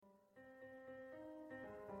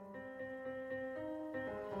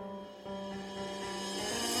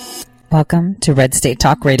Welcome to Red State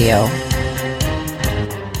Talk Radio.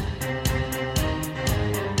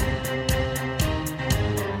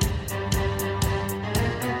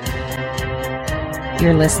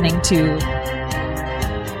 You're listening to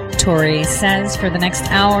Tori Says for the next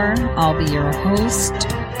hour. I'll be your host,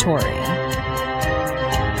 Tori.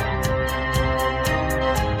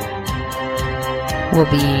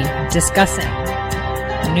 We'll be discussing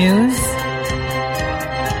news,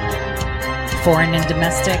 foreign and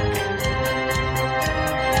domestic,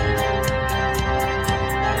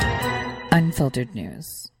 unfiltered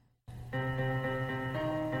news.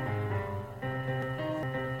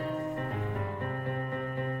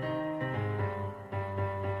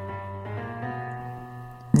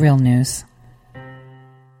 Real news.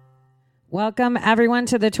 Welcome, everyone,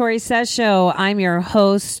 to the Tori Says Show. I'm your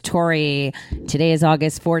host, Tori. Today is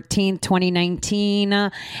August 14th, 2019.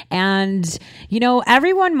 And, you know,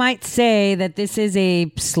 everyone might say that this is a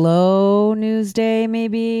slow news day,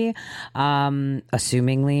 maybe,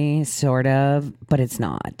 assumingly, sort of, but it's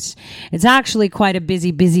not. It's actually quite a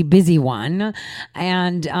busy one,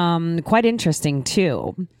 and quite interesting,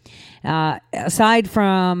 too. Aside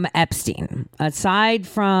from Epstein, aside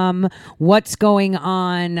from what's going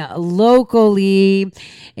on locally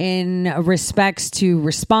in respects to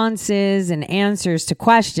responses and answers to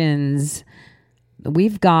questions,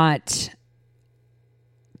 we've got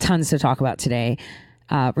tons to talk about today.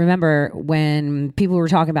 Remember when people were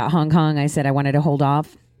talking about Hong Kong, I said I wanted to hold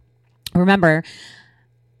off. Remember,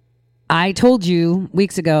 I told you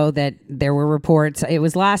weeks ago that there were reports. It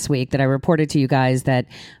was last week that I reported to you guys that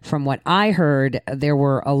from what I heard, there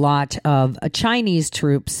were a lot of Chinese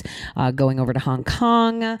troops going over to Hong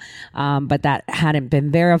Kong, but that hadn't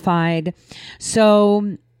been verified.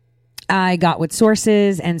 So I got with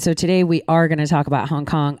sources, and so today we are going to talk about Hong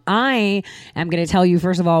Kong. I am going to tell you,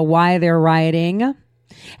 first of all, why they're rioting.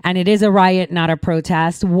 And it is a riot, not a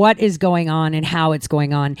protest. What is going on and how it's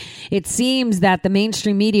going on? It seems that the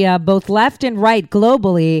mainstream media, both left and right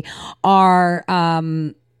globally, are,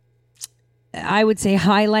 I would say,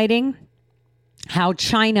 highlighting how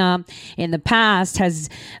China in the past has,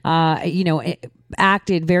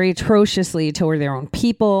 acted very atrociously toward their own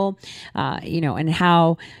people, and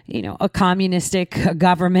how, a communistic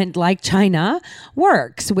government like China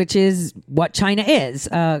works, which is what China is.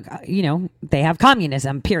 They have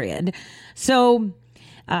communism, period. So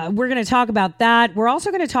we're going to talk about that. We're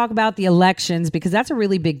also going to talk about the elections because that's a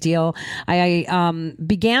really big deal. I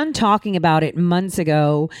began talking about it months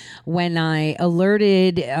ago when I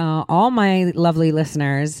alerted all my lovely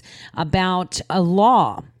listeners about a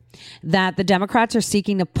law that the Democrats are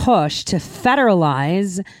seeking to push to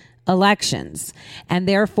federalize elections and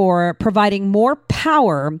therefore providing more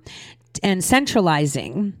power and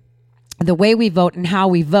centralizing the way we vote and how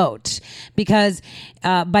we vote, because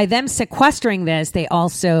by them sequestering this, they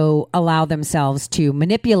also allow themselves to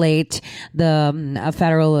manipulate the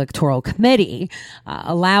Federal Electoral Committee,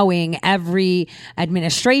 allowing every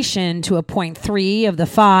administration to appoint 3 of the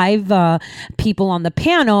 5 people on the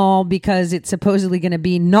panel because it's supposedly going to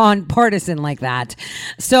be nonpartisan like that.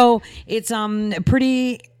 So it's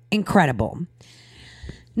pretty incredible.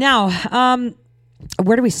 Now,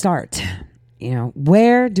 where do we start?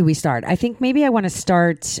 Where do we start? I think maybe I want to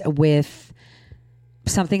start with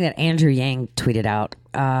something that Andrew Yang tweeted out.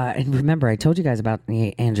 And remember, I told you guys about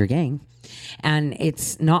Andrew Yang. And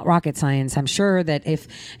it's not rocket science. I'm sure that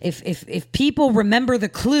if people remember the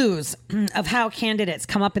clues of how candidates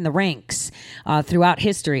come up in the ranks throughout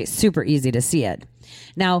history, it's super easy to see it.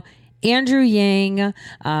 Now, Andrew Yang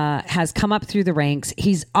has come up through the ranks.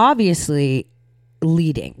 He's obviously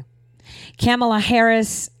leading. Kamala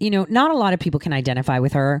Harris, not a lot of people can identify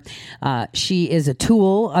with her. She is a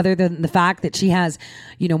tool, other than the fact that she has,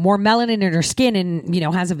 more melanin in her skin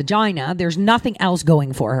and, has a vagina. There's nothing else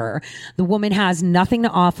going for her. The woman has nothing to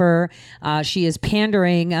offer. She is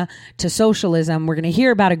pandering to socialism. We're going to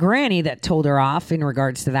hear about a granny that told her off in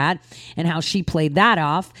regards to that and how she played that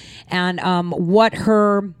off and what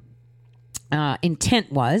her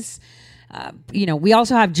intent was. We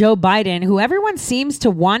also have Joe Biden, who everyone seems to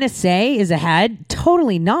want to say is ahead.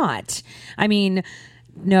 Totally not. I mean,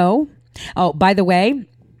 no. Oh, by the way,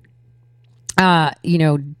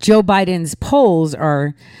 Joe Biden's polls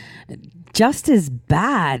are just as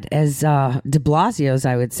bad as de Blasio's,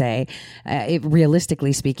 I would say,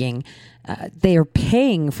 realistically speaking. They are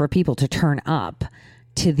paying for people to turn up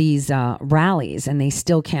to these rallies and they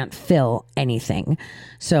still can't fill anything.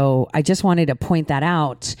 So I just wanted to point that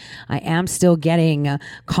out. I am still getting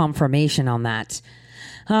confirmation on that.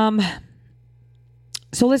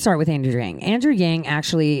 So let's start with Andrew Yang. Andrew Yang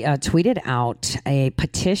actually tweeted out a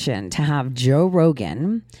petition to have Joe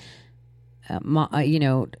Rogan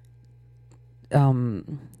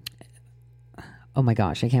oh my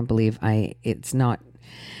gosh, I can't believe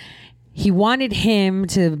he wanted him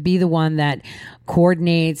to be the one that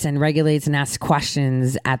coordinates and regulates and asks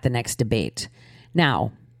questions at the next debate.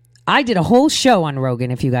 Now, I did a whole show on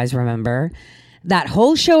Rogan, if you guys remember. That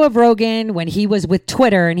whole show of Rogan when he was with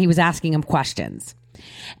Twitter and he was asking him questions.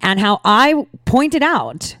 And how I pointed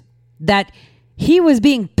out that he was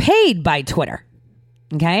being paid by Twitter.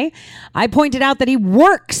 Okay? I pointed out that he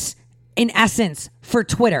works, in essence, for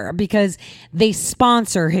Twitter because they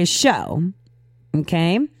sponsor his show.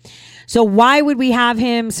 Okay? So why would we have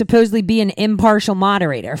him supposedly be an impartial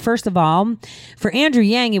moderator? First of all, for Andrew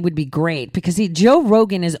Yang, it would be great because Joe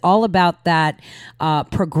Rogan is all about that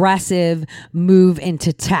progressive move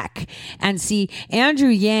into tech. And see, Andrew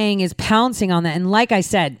Yang is pouncing on that. And like I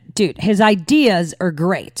said, dude, his ideas are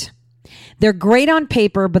great. They're great on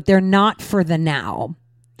paper, but they're not for the now.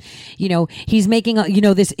 You know, he's making,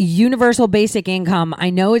 this universal basic income. I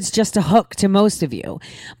know it's just a hook to most of you,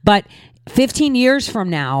 but 15 years from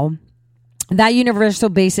now, that universal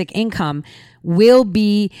basic income will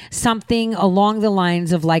be something along the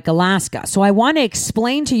lines of like Alaska. So I want to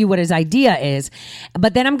explain to you what his idea is,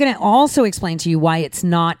 but then I'm going to also explain to you why it's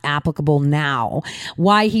not applicable now,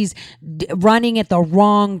 why he's running at the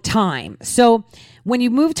wrong time. So when you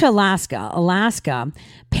move to Alaska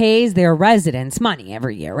pays their residents money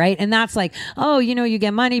every year, right? And that's like, oh, you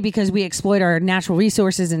get money because we exploit our natural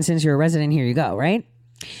resources. And since you're a resident, here you go, right?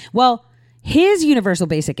 Well, his universal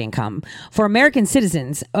basic income for American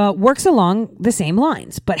citizens works along the same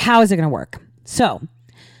lines. But how is it going to work? So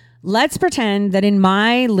let's pretend that in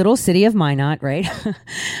my little city of Minot, right,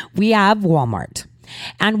 we have Walmart.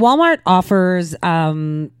 And Walmart offers,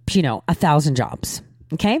 1,000 jobs.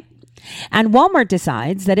 Okay? And Walmart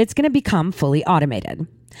decides that it's going to become fully automated.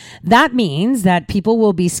 That means that people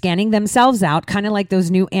will be scanning themselves out, kind of like those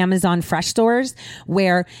new Amazon Fresh stores,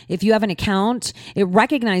 where if you have an account, it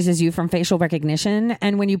recognizes you from facial recognition.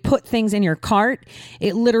 And when you put things in your cart,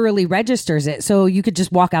 it literally registers it. So you could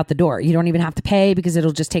just walk out the door. You don't even have to pay because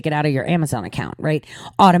it'll just take it out of your Amazon account, right?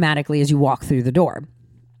 Automatically as you walk through the door.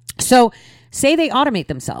 So say they automate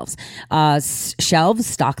themselves, shelves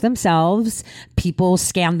stock themselves, people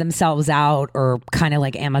scan themselves out, or kind of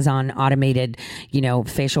like Amazon automated,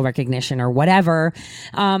 facial recognition or whatever.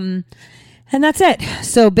 And that's it.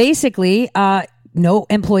 So basically, no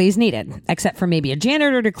employees needed except for maybe a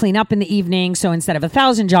janitor to clean up in the evening. So instead of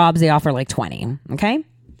 1,000 jobs, they offer like 20. Okay.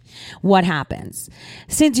 What happens?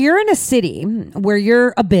 Since you're in a city where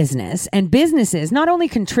you're a business, and businesses not only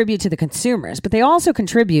contribute to the consumers, but they also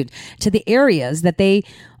contribute to the areas that they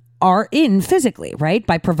are in physically, right?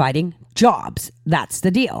 By providing jobs. That's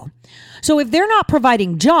the deal. So if they're not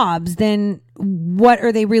providing jobs, then what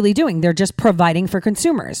are they really doing? They're just providing for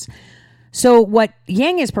consumers. So what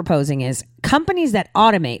Yang is proposing is companies that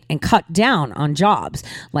automate and cut down on jobs,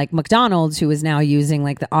 like McDonald's, who is now using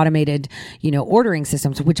like the automated, ordering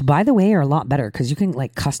systems, which by the way are a lot better because you can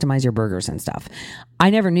like customize your burgers and stuff. I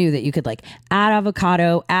never knew that you could like add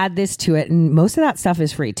avocado, add this to it, and most of that stuff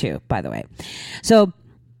is free too, by the way. So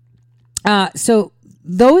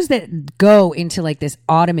those that go into like this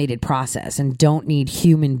automated process and don't need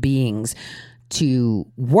human beings to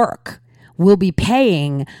work will be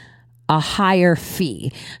paying a higher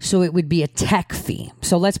fee. So it would be a tech fee.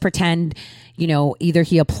 So let's pretend, either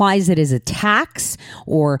he applies it as a tax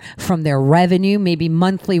or from their revenue, maybe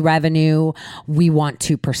monthly revenue, we want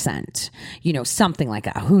 2%, something like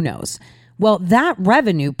that. Who knows? Well, that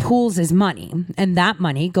revenue pools as money, and that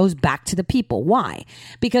money goes back to the people. Why?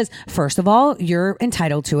 Because first of all, you're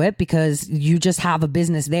entitled to it because you just have a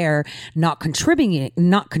business there not contributing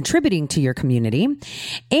to your community.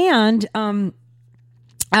 And,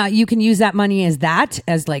 you can use that money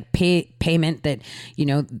as like payment that,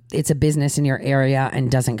 it's a business in your area and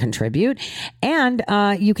doesn't contribute. And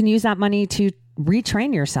you can use that money to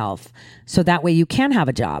retrain yourself so that way you can have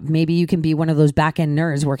a job. Maybe you can be one of those back-end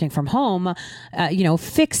nerds working from home,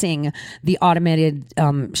 fixing the automated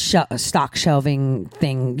stock shelving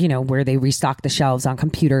thing, where they restock the shelves on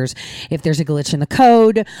computers if there's a glitch in the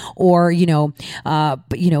code, or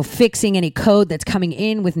fixing any code that's coming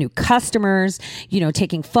in with new customers,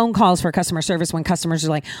 taking phone calls for customer service when customers are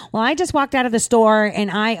like, well, I just walked out of the store and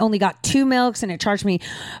I only got 2 milks and it charged me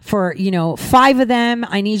for 5 of them.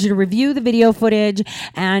 I need you to review the video footage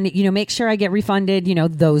and make sure I get refunded,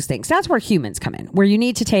 those things. That's where humans come in, where you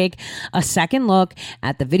need to take a second look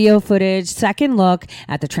at the video footage, second look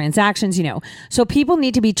at the transactions, So people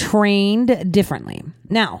need to be trained differently.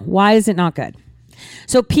 Now, why is it not good?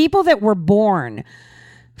 So people that were born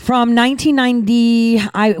from 1990,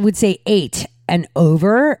 I would say 8 and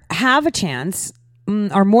over have a chance,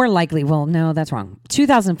 are more likely. Well, no, that's wrong.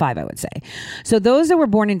 2005, I would say. So those that were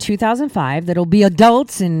born in 2005, that'll be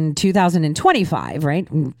adults in 2025, right?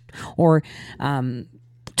 Or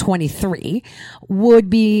 23, would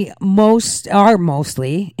be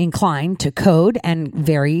mostly inclined to code and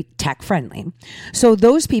very tech friendly. So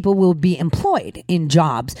those people will be employed in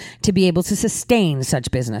jobs to be able to sustain such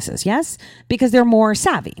businesses. Yes, because they're more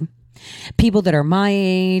savvy. People that are my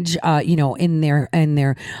age, in their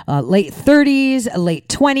late 30s, late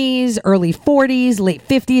 20s, early 40s, late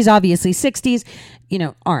 50s, obviously 60s,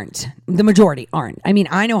 aren't. The majority aren't. I mean,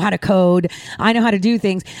 I know how to code. I know how to do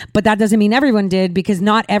things, but that doesn't mean everyone did, because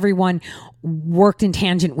not everyone worked in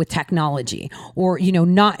tangent with technology, or,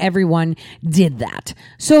 not everyone did that.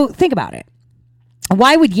 So think about it.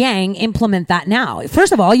 Why would Yang implement that now?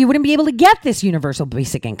 First of all, you wouldn't be able to get this universal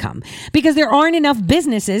basic income because there aren't enough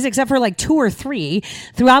businesses, except for like 2 or 3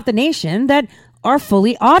 throughout the nation, that are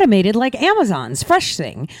fully automated like Amazon's Fresh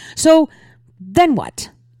Thing. So then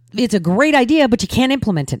what? It's a great idea, but you can't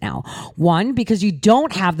implement it now. 1, because you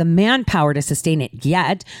don't have the manpower to sustain it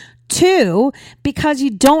yet. 2, because you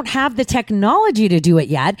don't have the technology to do it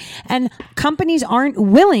yet, and companies aren't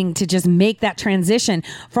willing to just make that transition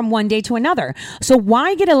from one day to another. So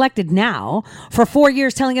why get elected now for 4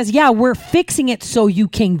 years telling us, yeah, we're fixing it so you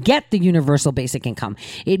can get the universal basic income?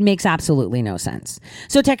 It makes absolutely no sense.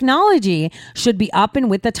 So technology should be up and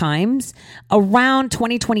with the times around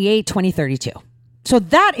 2028, 2032. So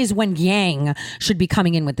that is when Yang should be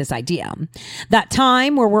coming in with this idea. That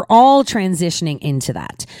time where we're all transitioning into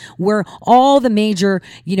that, where all the major,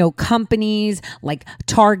 companies like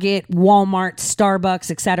Target, Walmart,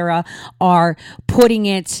 Starbucks, etc., are putting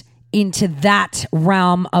it into that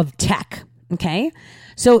realm of tech. Okay.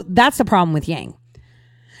 So that's the problem with Yang.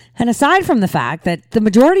 And aside from the fact that the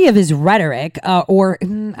majority of his rhetoric, or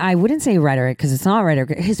I wouldn't say rhetoric because it's not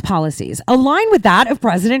rhetoric, his policies align with that of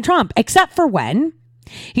President Trump, except for when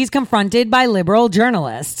he's confronted by liberal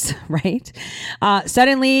journalists, right?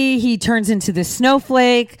 Suddenly he turns into this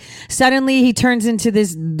snowflake. Suddenly he turns into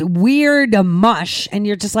this weird mush. And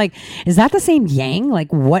you're just like, is that the same Yang?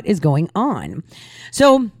 Like, what is going on?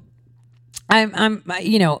 So I'm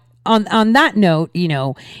on that note,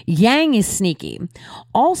 Yang is sneaky.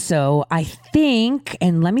 Also, I think,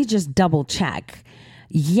 and let me just double check,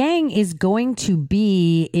 Yang is going to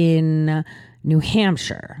be in New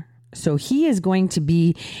Hampshire. So he is going to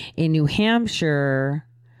be in New Hampshire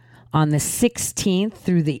on the 16th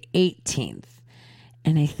through the 18th.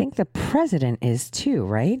 And I think the president is too,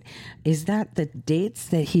 right? Is that the dates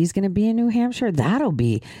that he's going to be in New Hampshire? That'll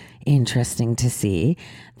be interesting to see,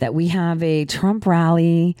 that we have a Trump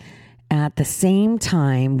rally at the same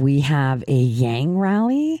time we have a Yang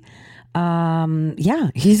rally.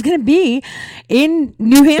 He's going to be in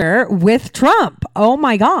New Hampshire with Trump. Oh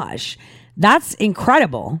my gosh. That's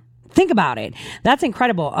incredible. Think about it. That's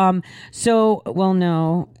incredible.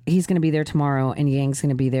 No, he's going to be there tomorrow and Yang's going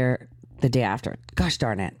to be there the day after. Gosh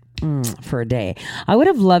darn it. For a day. I would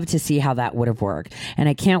have loved to see how that would have worked. And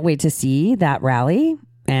I can't wait to see that rally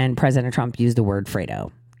and President Trump use the word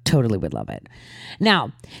Fredo. Totally would love it.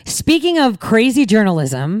 Now, speaking of crazy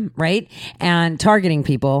journalism, right? And targeting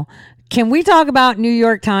people, can we talk about New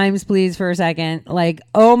York Times, please, for a second? Like,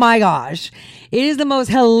 oh my gosh. It is the most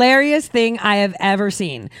hilarious thing I have ever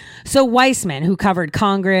seen. So Weissman, who covered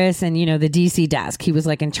Congress and, the DC desk, he was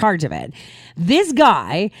like in charge of it. This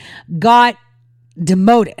guy got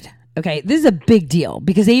demoted. Okay, this is a big deal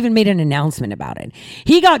because they even made an announcement about it.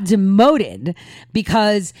 He got demoted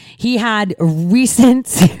because he had recent...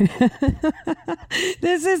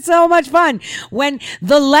 This is so much fun. When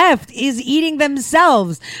the left is eating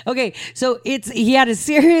themselves. Okay, so he had a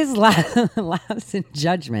serious lapse in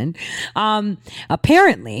judgment.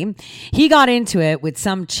 Apparently, he got into it with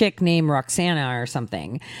some chick named Roxana or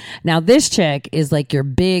something. Now, this chick is like your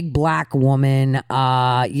big black woman.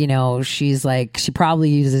 She's like, she probably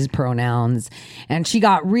uses pronouns, and she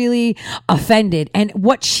got really offended. And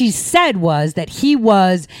what she said was that he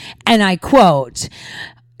was, and I quote,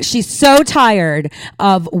 she's so tired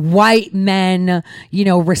of white men,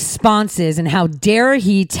 responses, and how dare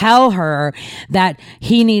he tell her that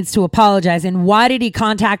he needs to apologize, and why did he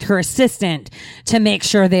contact her assistant to make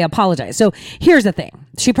sure they apologize? So here's the thing.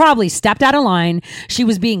 She probably stepped out of line. She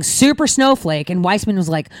was being super snowflake, and Weissman was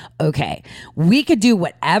like, okay, we could do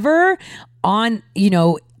whatever on,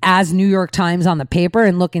 as New York Times on the paper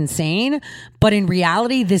and look insane, but in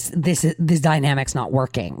reality, this dynamic's not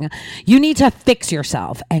working. You need to fix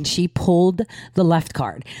yourself. And she pulled the left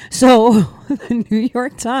card. So the New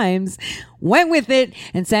York Times went with it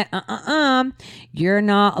and said, you're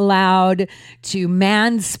not allowed to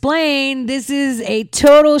mansplain. This is a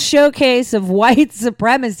total showcase of white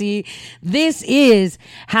supremacy. This is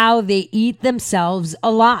how they eat themselves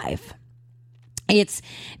alive. They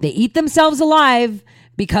eat themselves alive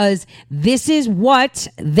because this is what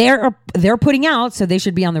they're putting out, so they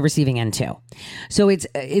should be on the receiving end too. So it's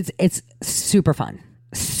super fun.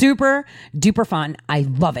 Super duper fun. I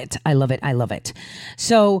love it. I love it. I love it.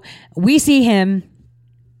 So we see him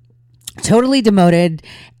totally demoted.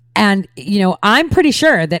 And, I'm pretty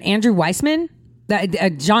sure that Andrew Weissman,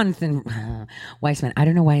 Jonathan Weissman, I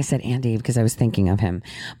don't know why I said Andy because I was thinking of him,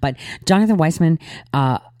 but Jonathan Weissman,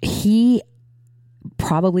 he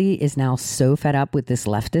probably is now so fed up with this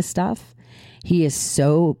leftist stuff. He is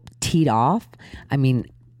so teed off. I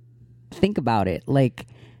mean, think about it. Like,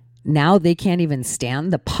 now they can't even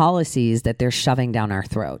stand the policies that they're shoving down our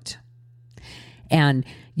throat. And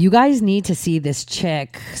you guys need to see this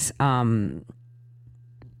chick's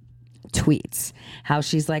tweets. How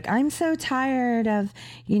she's like, I'm so tired of,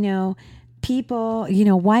 people,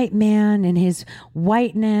 white man and his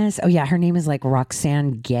whiteness. Oh yeah, her name is like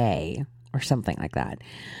Roxanne Gay or something like that.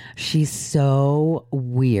 She's so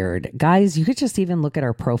weird. Guys, you could just even look at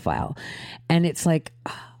her profile. And it's like...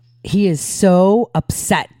 he is so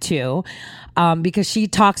upset too, because she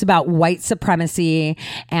talks about white supremacy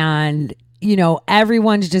and,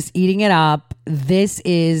 everyone's just eating it up. This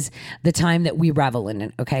is the time that we revel in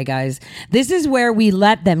it. Okay, guys, this is where we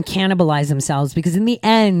let them cannibalize themselves, because in the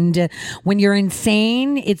end, when you're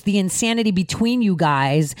insane, it's the insanity between you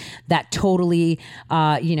guys that totally,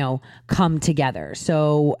 come together.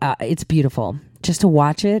 So it's beautiful just to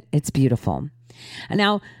watch it. It's beautiful. And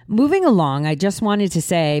now, moving along, I just wanted to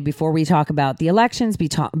say, before we talk about the elections,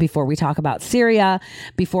 before we talk about Syria,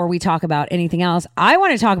 before we talk about anything else, I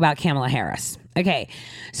want to talk about Kamala Harris. Okay,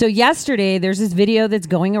 so yesterday, there's this video that's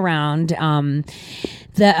going around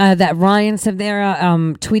that Ryan Severa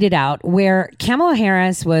tweeted out, where Kamala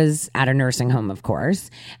Harris was at a nursing home, of course,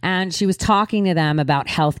 and she was talking to them about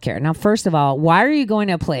healthcare. Now, first of all, why are you going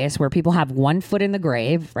to a place where people have one foot in the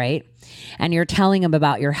grave, right? And you're telling them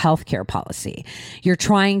about your healthcare policy. You're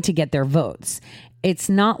trying to get their votes. It's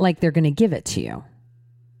not like they're going to give it to you.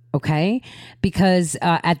 Okay? Because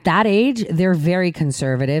at that age, they're very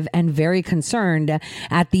conservative and very concerned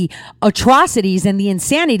at the atrocities and the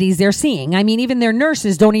insanities they're seeing. I mean, even their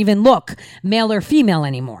nurses don't even look male or female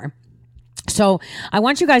anymore. So I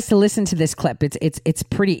want you guys to listen to this clip. It's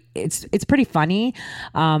pretty funny.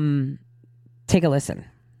 Take a listen.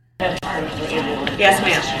 Yes,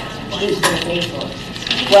 ma'am. Who's going to pay for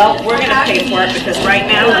it? Well, we're going to pay for it because right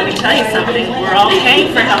now, let me tell you something, we're all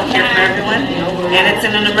paying for health care for everyone, and it's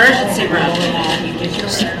in an emergency room.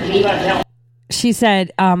 She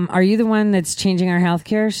said, are you the one that's changing our health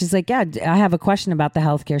care? She's like, yeah, I have a question about the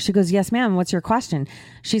health care. She goes, yes, ma'am. What's your question?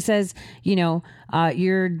 She says,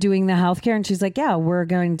 you're doing the health care. And she's like, yeah,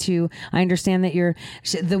 I understand that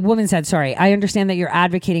the woman said, sorry, I understand that you're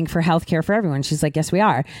advocating for health care for everyone. She's like, yes, we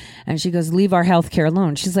are. And she goes, leave our health care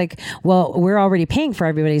alone. She's like, well, we're already paying for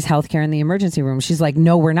everybody's health care in the emergency room. She's like,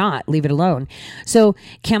 no, we're not. Leave it alone. So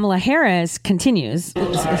Kamala Harris continues.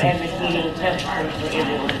 Yes,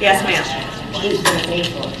 ma'am. Who's going to pay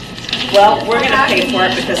for it? Well, we're going to pay for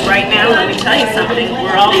it because right now, let me tell you something,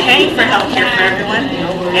 we're all paying for health care for everyone,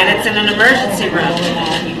 and it's in an emergency room.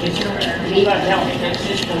 Leave our health care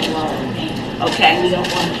system alone. Okay. We don't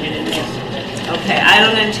want you to mess with it. Okay, I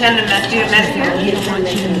don't intend to mess. Do you mess here? We don't want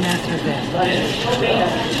you to mess with it.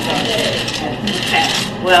 Okay.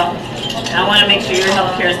 Well, I want to make sure your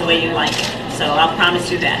health care is the way you like it, so I'll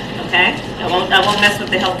promise you that. Okay? I won't mess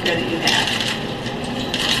with the health care that you have.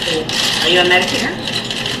 Are you on Medicare?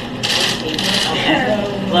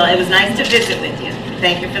 Okay. Well, it was nice to visit with you.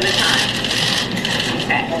 Thank you for the time.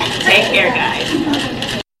 Okay. Take care, guys.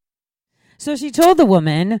 So she told the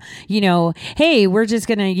woman, hey, we're just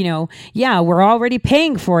going to, we're already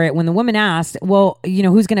paying for it. When the woman asked, well,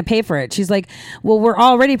 who's going to pay for it? She's like, well, we're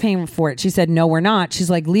already paying for it. She said, no, we're not. She's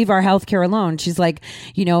like, leave our health care alone. She's like,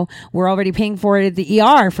 we're already paying for it at the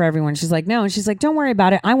ER for everyone. She's like, no. And she's like, don't worry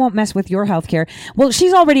about it. I won't mess with your health care. Well,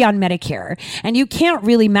 she's already on Medicare, and you can't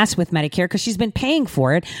really mess with Medicare because she's been paying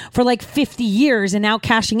for it for like 50 years and now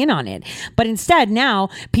cashing in on it. But instead, now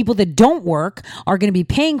people that don't work are going to be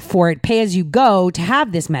paying for it, pay as places you go to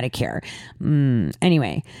have this Medicare.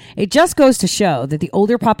 Anyway, it just goes to show that the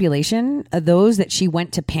older population, those that she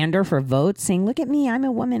went to pander for votes, saying, look at me, I'm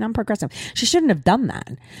a woman, I'm progressive. She shouldn't have done that,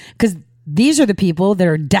 because these are the people that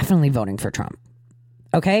are definitely voting for Trump.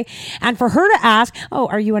 Okay. And for her to ask, oh,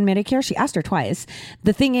 are you on Medicare? She asked her twice.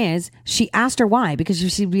 The thing is, she asked her why, because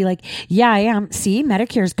she'd be like, yeah, I am. See,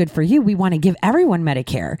 Medicare is good for you. We want to give everyone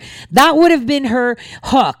Medicare. That would have been her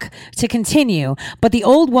hook to continue. But the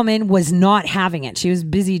old woman was not having it. She was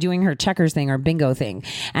busy doing her checkers thing or bingo thing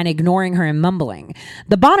and ignoring her and mumbling.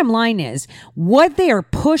 The bottom line is what they are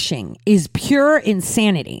pushing is pure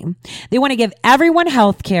insanity. They want to give everyone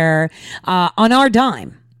health care on our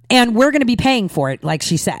dime. And we're going to be paying for it, like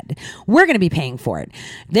she said. We're going to be paying for it.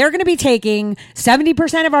 They're going to be taking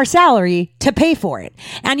 70% of our salary to pay for it.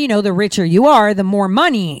 And, the richer you are, the more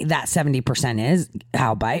money that 70% is.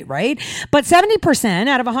 How bite, right? But 70%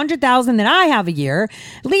 out of 100,000 that I have a year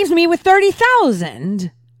leaves me with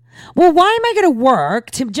 30,000. Well, why am I going to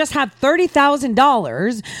work to just have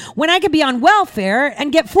 $30,000 when I could be on welfare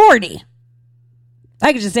and get 40?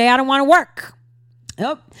 I could just say I don't want to work.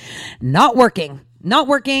 Nope, not working. Not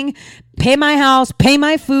working, pay my house, pay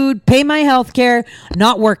my food, pay my health care,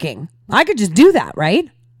 not working. I could just do that, right?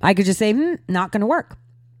 I could just say, not going to work.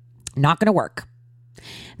 Not going to work.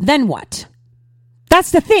 Then what?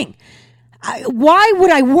 That's the thing. Why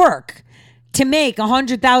would I work to make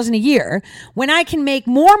 $100,000 a year when I can make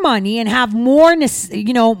more money and have more,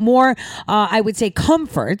 more, I would say,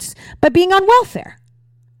 comforts, but being on welfare?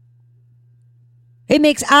 It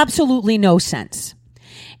makes absolutely no sense.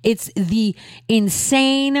 It's the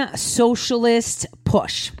insane socialist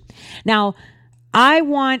push. Now, I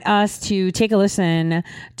want us to take a listen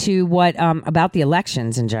to what about the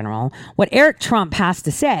elections in general, what Eric Trump has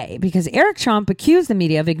to say, because Eric Trump accused the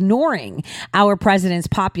media of ignoring our president's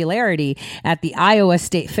popularity at the Iowa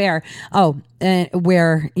State Fair.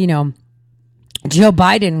 Where, Joe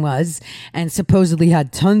Biden was and supposedly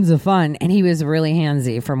had tons of fun, and he was really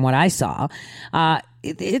handsy from what I saw.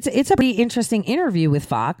 It's a pretty interesting interview with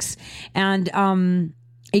Fox, and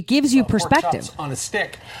it gives you perspective. Pork chops on a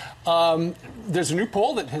stick. There's a new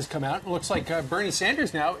poll that has come out. It looks like Bernie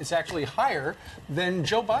Sanders now is actually higher than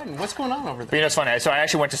Joe Biden. What's going on over there? It's funny. So I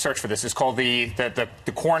actually went to search for this. It's called the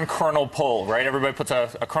corn kernel poll, right? Everybody puts a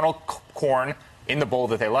kernel corn in the bowl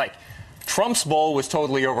that they like. Trump's bowl was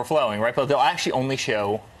totally overflowing, right? But they'll actually only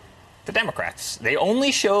show the Democrats. They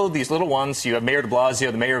only show these little ones. You have Mayor de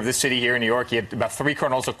Blasio, the mayor of this city here in New York. He had about 3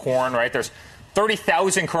 kernels of corn, right? There's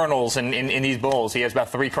 30,000 kernels in these bowls. He has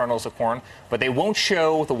about 3 kernels of corn. But they won't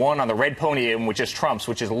show the one on the red podium, which is Trump's,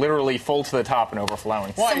 which is literally full to the top and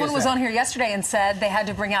overflowing. Someone was on here yesterday and said they had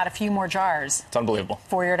to bring out a few more jars. It's unbelievable.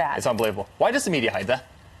 For your dad. It's unbelievable. Why does the media hide that?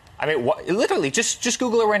 I mean, literally, just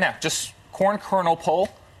Google it right now. Just corn kernel poll.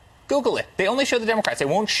 Google it. They only show the Democrats. They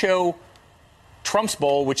won't show Trump's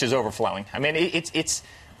bowl, which is overflowing. I mean, it's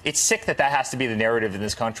sick that has to be the narrative in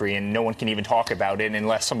this country, and no one can even talk about it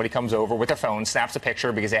unless somebody comes over with their phone, snaps a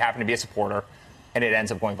picture because they happen to be a supporter, and it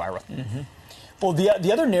ends up going viral. Mm-hmm. Well,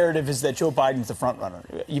 the other narrative is that Joe Biden's the front runner,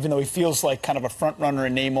 even though he feels like kind of a front runner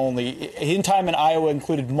in name only. His time in Iowa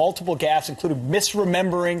included multiple gaffes, included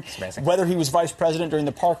misremembering whether he was vice president during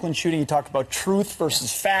the Parkland shooting. He talked about truth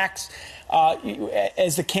versus facts.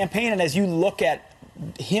 As the campaign and as you look at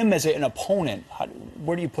him as an opponent,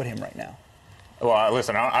 where do you put him right now? Well,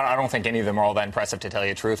 listen, I don't think any of them are all that impressive, to tell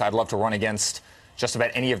you the truth. I'd love to run against just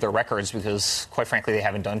about any of their records because, quite frankly, they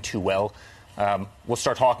haven't done too well. We'll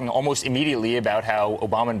start talking almost immediately about how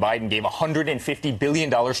Obama and Biden gave $150 billion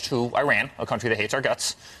to Iran, a country that hates our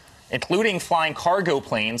guts, including flying cargo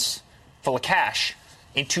planes full of cash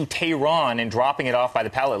into Tehran and dropping it off by the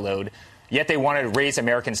pallet load. Yet they wanted to raise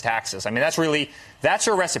Americans' taxes. I mean, that's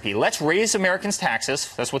their recipe. Let's raise Americans'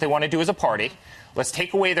 taxes. That's what they want to do as a party. Let's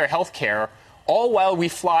take away their health care, all while we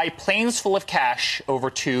fly planes full of cash over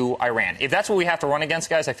to Iran. If that's what we have to run against,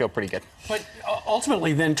 guys, I feel pretty good. But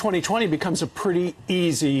ultimately, then 2020 becomes a pretty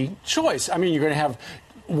easy choice. I mean, you're going to have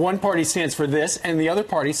one party stands for this and the other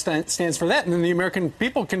party stands for that. And then the American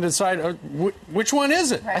people can decide which one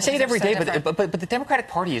is it. Right. I say it every day, but the Democratic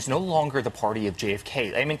Party is no longer the party of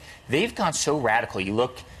JFK. I mean, they've gone so radical. You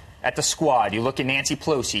look at the Squad, you look at Nancy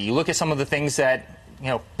Pelosi, you look at some of the things that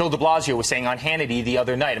Bill de Blasio was saying on Hannity the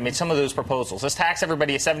other night. I mean, some of those proposals. Let's tax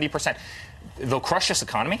everybody at 70%. They'll crush this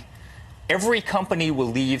economy. Every company will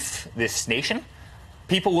leave this nation.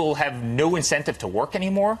 People will have no incentive to work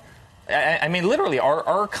anymore. I mean, literally,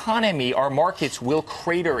 our economy, our markets will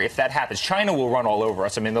crater if that happens. China will run all over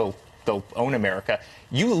us. I mean, they'll own America.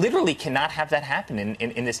 You literally cannot have that happen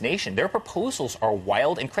in this nation. Their proposals are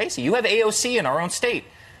wild and crazy. You have AOC in our own state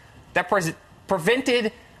that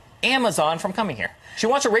prevented Amazon from coming here. She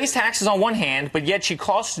wants to raise taxes on one hand, but yet she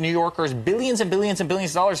costs New Yorkers billions and billions and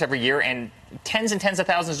billions of dollars every year and tens of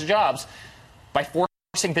thousands of jobs by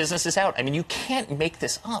forcing businesses out. I mean, you can't make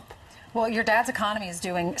this up. Well, your dad's economy is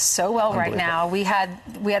doing so well right now. We had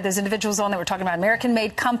those individuals on that were talking about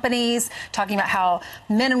American-made companies, talking about how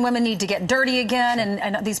men and women need to get dirty again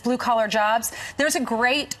and these blue-collar jobs. There's a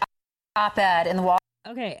great op-ed in the Wall.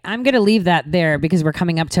 Okay, I'm going to leave that there because we're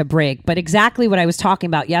coming up to a break. But exactly what I was talking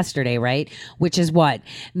about yesterday, right? Which is what?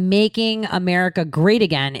 Making America great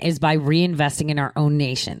again is by reinvesting in our own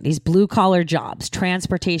nation. These blue collar jobs,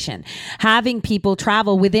 transportation, having people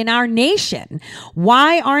travel within our nation.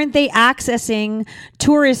 Why aren't they accessing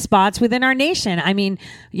tourist spots within our nation? I mean,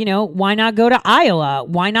 why not go to Iowa?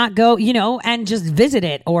 Why not go, and just visit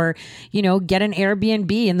it, or, get an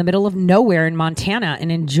Airbnb in the middle of nowhere in Montana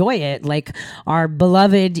and enjoy it like our beloved,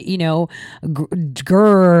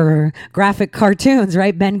 graphic cartoons,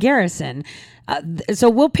 right? Ben Garrison. So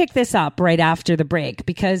we'll pick this up right after the break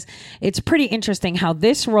because it's pretty interesting how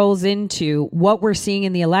this rolls into what we're seeing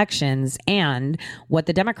in the elections and what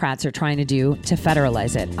the Democrats are trying to do to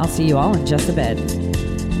federalize it. I'll see you all in just a bit.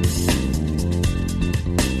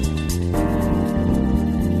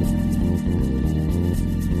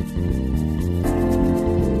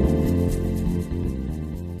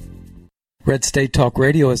 Red State Talk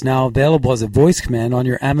Radio is now available as a voice command on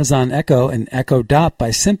your Amazon Echo and Echo Dot by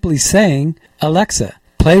simply saying, Alexa,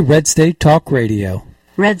 play Red State Talk Radio.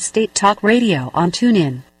 Red State Talk Radio on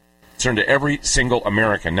TuneIn. Concern to every single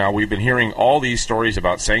American. Now, we've been hearing all these stories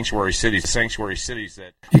about sanctuary cities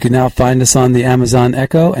that... You can now find us on the Amazon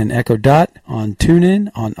Echo and Echo Dot, on TuneIn,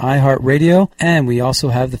 on iHeartRadio, and we also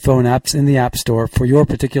have the phone apps in the App Store for your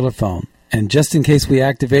particular phone. And just in case we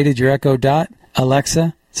activated your Echo Dot,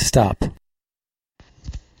 Alexa, stop.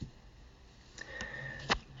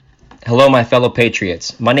 Hello, my fellow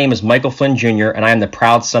patriots. My name is Michael Flynn Jr., and I am the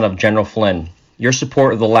proud son of General Flynn. Your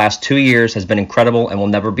support of the last 2 years has been incredible and will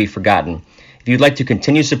never be forgotten. If you'd like to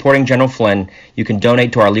continue supporting General Flynn, you can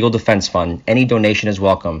donate to our Legal Defense Fund. Any donation is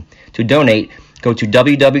welcome. To donate, go to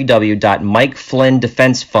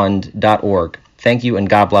www.mikeflynndefensefund.org. Thank you, and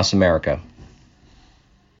God bless America.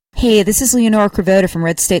 Hey, this is Leonora Cravota from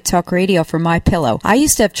Red State Talk Radio for MyPillow. I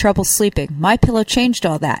used to have trouble sleeping. MyPillow changed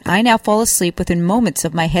all that. I now fall asleep within moments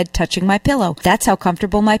of my head touching my pillow. That's how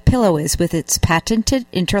comfortable MyPillow is with its patented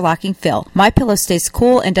interlocking fill. MyPillow stays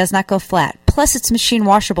cool and does not go flat. Plus, it's machine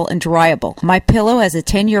washable and dryable. MyPillow has a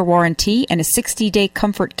 10-year warranty and a 60-day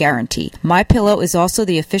comfort guarantee. MyPillow is also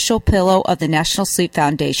the official pillow of the National Sleep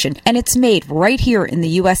Foundation, and it's made right here in the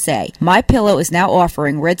USA. MyPillow is now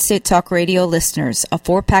offering Red State Talk Radio listeners a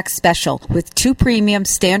 4-pack special with 2 premium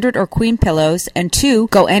standard or queen pillows and 2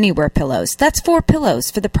 go anywhere pillows. That's 4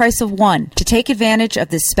 pillows for the price of 1. To take advantage of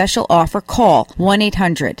this special offer, call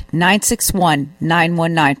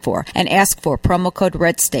 1-800-961-9194 and ask for promo code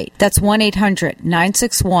RedState. That's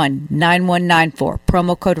 1-800-961-9194,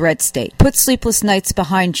 promo code RedState. Put sleepless nights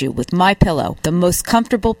behind you with MyPillow, the most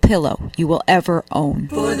comfortable pillow you will ever own.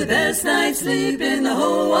 For the best night's sleep in the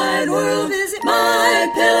whole wide world, visit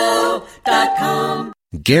MyPillow.com.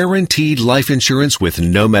 Guaranteed life insurance with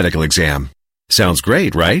no medical exam. Sounds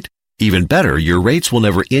great, right? Even better, your rates will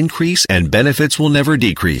never increase and benefits will never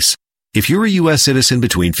decrease. If you're a U.S. citizen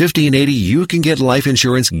between 50 and 80, you can get life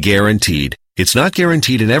insurance guaranteed. It's not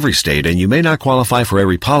guaranteed in every state, and you may not qualify for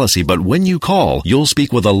every policy, but when you call, you'll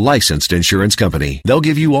speak with a licensed insurance company. They'll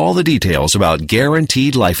give you all the details about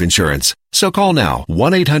guaranteed life insurance. So call now,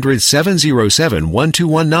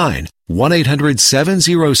 1-800-707-1219,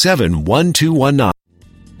 1-800-707-1219.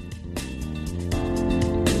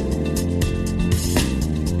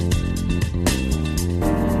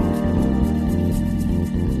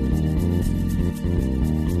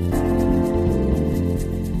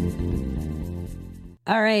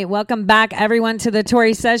 All right, welcome back, everyone, to the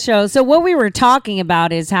Tori Says Show. So what we were talking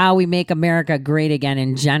about is how we make America great again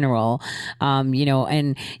in general.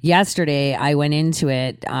 And yesterday I went into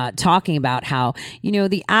it talking about how,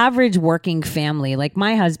 the average working family, like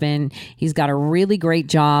my husband, he's got a really great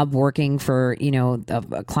job working for,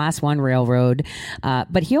 a Class 1 railroad,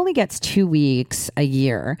 but he only gets 2 weeks a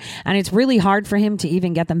year. And it's really hard for him to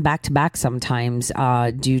even get them back to back sometimes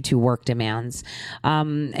due to work demands.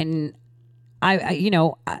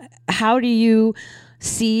 How do you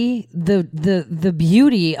see the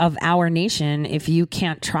beauty of our nation if you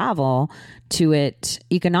can't travel to it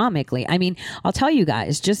economically. I mean, I'll tell you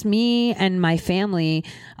guys, just me and my family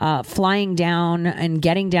flying down and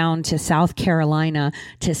getting down to South Carolina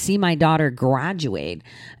to see my daughter graduate,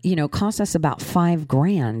 cost us about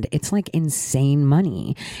 $5,000. It's like insane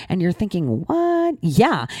money. And you're thinking, what?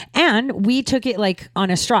 Yeah. And we took it like on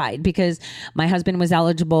a stride because my husband was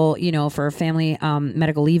eligible, for Family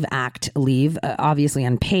Medical Leave Act leave, obviously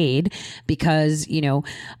unpaid, because,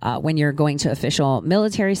 when you're going to official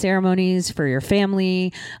military ceremonies for your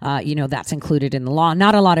family, that's included in the law.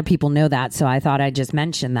 Not a lot of people know that. So I thought I'd just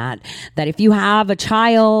mention that if you have a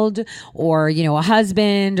child or, a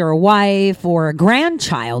husband or a wife or a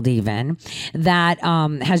grandchild even that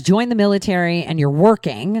has joined the military and you're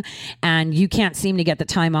working and you can't seem to get the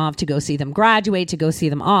time off to go see them graduate, to go see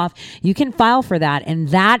them off, you can file for that. And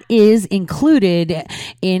that is included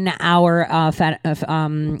in our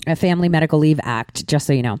Family Medical Leave Act, just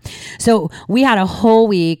so you know. So we had a whole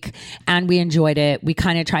week and we enjoyed it. We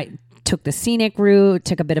kind of took the scenic route,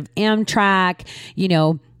 took a bit of Amtrak,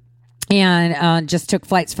 and just took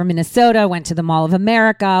flights from Minnesota, went to the Mall of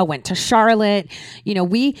America, went to Charlotte.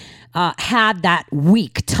 We had that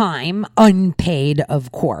week time, unpaid,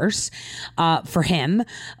 of course, for him,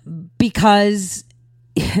 because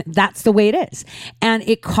that's the way it is. And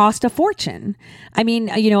it cost a fortune. I mean,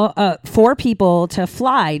 4 people to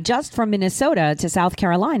fly just from Minnesota to South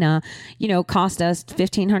Carolina, cost us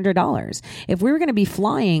 $1,500. If we were going to be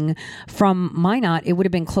flying from Minot, it would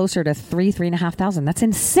have been closer to $3,500. That's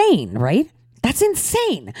insane, right? That's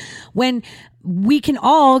insane. When we can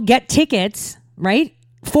all get tickets, right?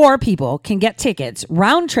 4 people can get tickets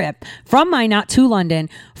round trip from Minot to London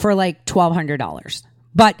for like $1,200.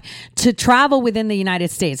 But to travel within the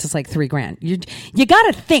United States, it's like $3,000. You got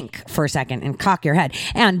to think for a second and cock your head.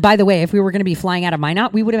 And by the way, if we were going to be flying out of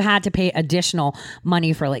Minot, we would have had to pay additional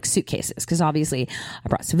money for like suitcases. Because obviously I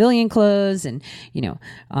brought civilian clothes and,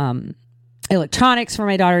 electronics for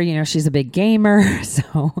my daughter. She's a big gamer.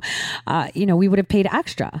 So, we would have paid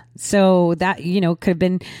extra. So that, could have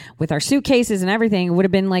been with our suitcases and everything. It would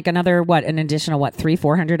have been like another, an additional,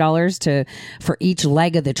 $300-$400 for each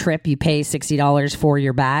leg of the trip. You pay $60 for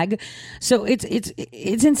your bag. So it's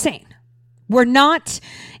insane. We're not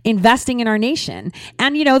investing in our nation.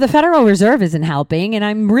 And, the Federal Reserve isn't helping. And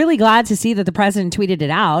I'm really glad to see that the president tweeted it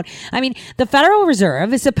out. I mean, the Federal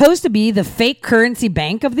Reserve is supposed to be the fake currency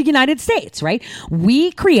bank of the United States, right?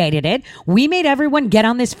 We created it. We made everyone get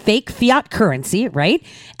on this fake fiat currency, right?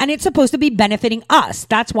 And it's supposed to be benefiting us.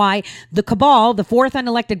 That's why the cabal, the 4th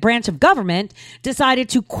unelected branch of government, decided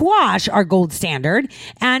to quash our gold standard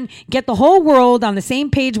and get the whole world on the same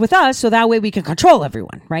page with us so that way we can control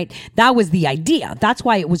everyone, right? That was the idea. That's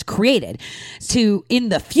why it was created, to in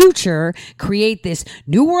the future create this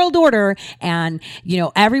new world order, and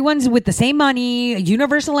everyone's with the same money,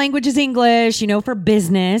 universal language is English, for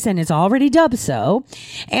business, and it's already dubbed so,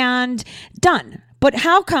 and done. But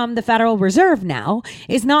how come the Federal Reserve now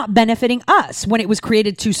is not benefiting us when it was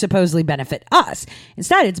created to supposedly benefit us?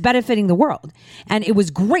 Instead, it's benefiting the world. And it was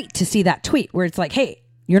great to see that tweet where it's like, hey,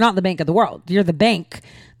 you're not the bank of the world. You're the bank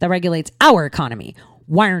that regulates our economy.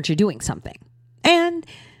 Why aren't you doing something? And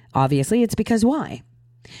obviously it's because why?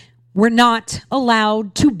 We're not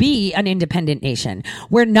allowed to be an independent nation.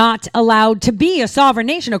 We're not allowed to be a sovereign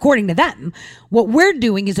nation according to them. What we're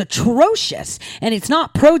doing is atrocious, and it's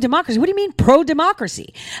not pro-democracy. What do you mean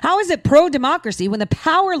pro-democracy? How is it pro-democracy when the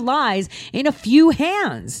power lies in a few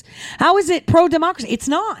hands? How is it pro-democracy? It's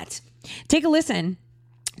not. Take a listen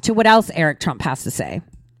to what else Eric Trump has to say.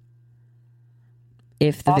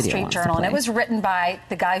 If the Wall video Street wants to Journal, play. and it was written by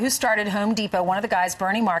the guy who started Home Depot, one of the guys,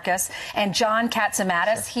 Bernie Marcus, and John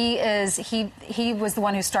Katzimatis. Sure. He was the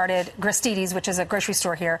one who started Gristedes, which is a grocery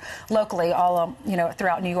store here locally, all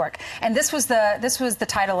throughout New York. And this was the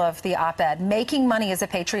title of the op-ed: "Making Money is a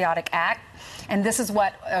Patriotic Act." And this is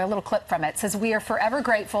what a little clip from it says: "We are forever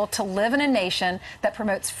grateful to live in a nation that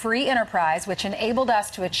promotes free enterprise, which enabled us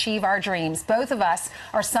to achieve our dreams. Both of us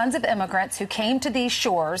are sons of immigrants who came to these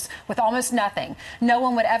shores with almost nothing. No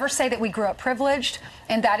one would ever say that we grew up privileged,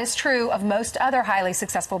 and that is true of most other highly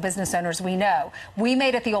successful business owners we know. We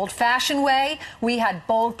made it the old-fashioned way. We had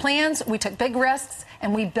bold plans, we took big risks,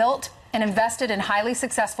 and we built and invested in highly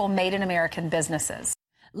successful made-in-American businesses."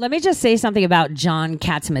 Let me just say something about John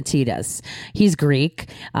Katzimatidis. He's Greek.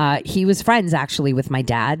 He was friends, actually, with my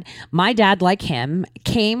dad. My dad, like him,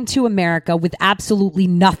 came to America with absolutely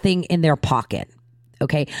nothing in their pocket.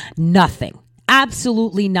 Okay? Nothing.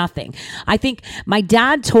 absolutely nothing. I think my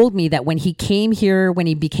dad told me that when he came here, when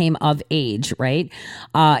he became of age, right,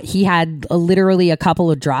 he had literally a couple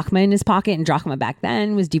of drachma in his pocket, and drachma back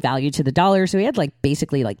then was devalued to the dollar, so he had like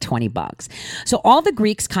basically like $20. So all the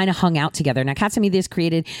Greeks kind of hung out together. Now Katsimides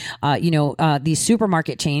created, these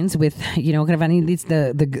supermarket chains with,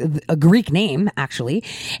 a Greek name actually,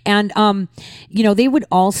 and they would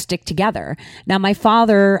all stick together. Now my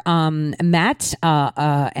father met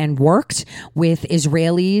and worked with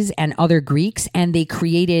Israelis and other Greeks, and they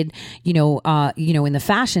created, in the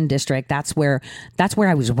fashion district. That's where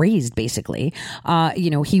I was raised, basically.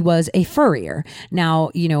 He was a furrier.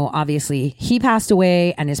 Now, obviously he passed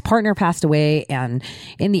away and his partner passed away, and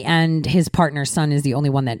in the end, his partner's son is the only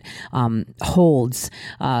one that holds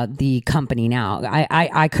the company now.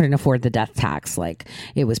 I couldn't afford the death tax. Like,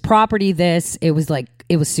 it was property.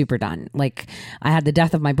 It was super done. Like, I had the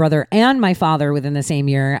death of my brother and my father within the same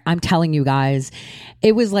year. I'm telling you guys,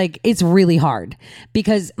 it was like, it's really hard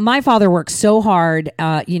because my father worked so hard,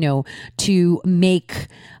 to make,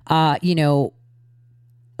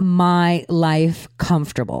 my life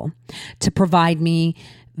comfortable, to provide me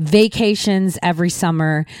vacations every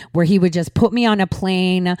summer where he would just put me on a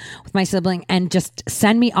plane with my sibling and just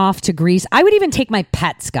send me off to Greece. I would even take my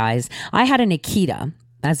pets, guys. I had an Akita.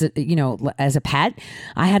 As a pet,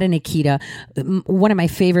 I had an Akita, one of my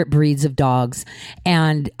favorite breeds of dogs,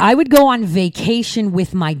 and I would go on vacation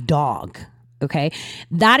with my dog. Okay.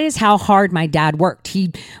 That is how hard my dad worked.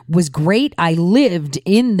 He was great. I lived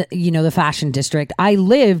in the fashion district. I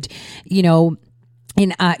lived,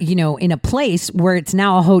 in a place where it's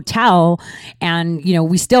now a hotel, and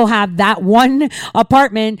we still have that one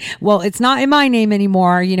apartment. Well, it's not in my name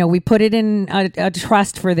anymore. We put it in a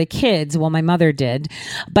trust for the kids. Well, my mother did,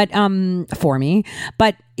 but for me,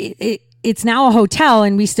 but it's now a hotel,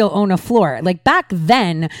 and we still own a floor. Like, back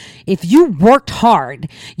then, if you worked hard,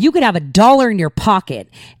 you could have $1 in your pocket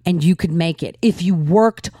and you could make it if you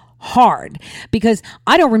worked hard, because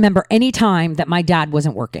I don't remember any time that my dad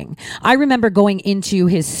wasn't working. I remember going into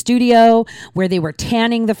his studio where they were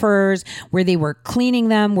tanning the furs, where they were cleaning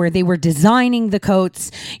them, where they were designing the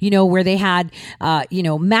coats, where they had,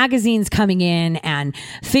 magazines coming in and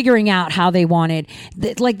figuring out how they wanted.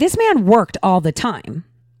 Like, this man worked all the time.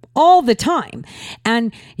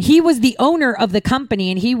 And he was the owner of the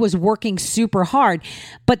company, and he was working super hard.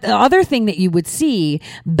 But the other thing that you would see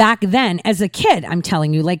back then as a kid, I'm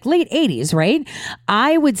telling you, like late 80s, right?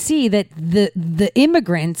 I would see that the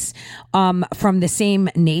immigrants from the same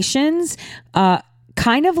nations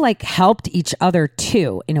kind of like helped each other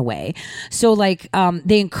too, in a way. So like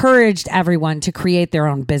they encouraged everyone to create their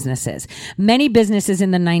own businesses. Many businesses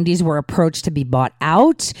in the 90s were approached to be bought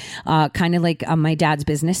out, kind of like my dad's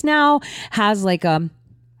business now has like a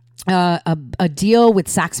deal with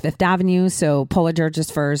Saks Fifth Avenue. So Paula George's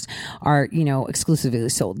furs are, exclusively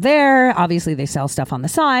sold there. Obviously they sell stuff on the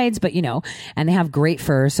sides, but and they have great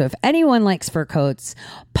furs. So if anyone likes fur coats,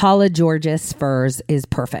 Paula George's furs is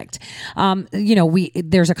perfect.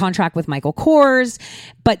 There's a contract with Michael Kors,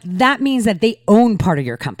 but that means that they own part of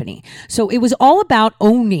your company. So it was all about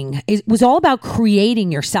owning. It was all about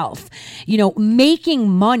creating yourself, making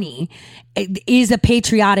money is a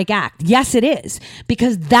patriotic act. Yes, it is,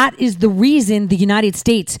 because that is the reason the United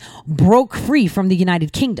States broke free from the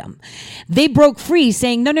United Kingdom. They broke free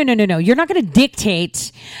saying, no, you're not going to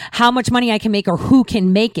dictate how much money I can make or who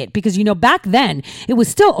can make it. Because, back then it was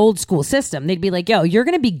still old school system. They'd be like, yo, you're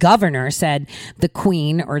going to be governor, said the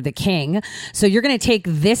queen or the king. So you're going to take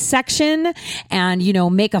this section and,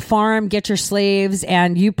 make a farm, get your slaves,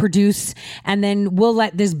 and you produce, and then we'll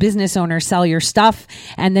let this business owner sell your stuff.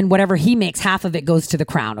 And then whatever he makes, half of it goes to the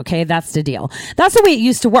crown. Okay. That's the deal. That's the way it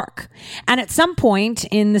used to work. And at some point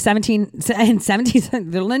in the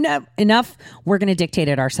 1770s, enough, we're going to dictate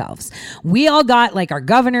it ourselves. We all got like our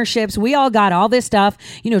governorships. We all got all this stuff.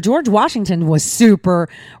 George Washington was super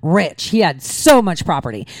rich. He had so much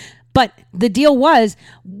property. But the deal was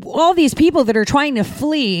all these people that are trying to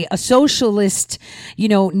flee a socialist,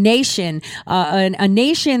 nation, a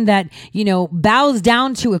nation that, bows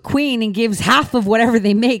down to a queen and gives half of whatever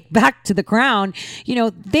they make back to the crown.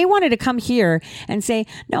 They wanted to come here and say,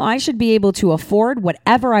 no, I should be able to afford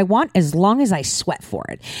whatever I want as long as I sweat for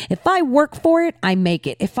it. If I work for it, I make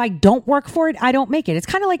it. If I don't work for it, I don't make it. It's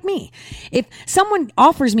kind of like me. If someone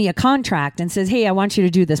offers me a contract and says, hey, I want you to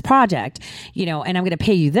do this project, and I'm going to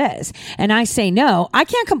pay you this, and I say no, I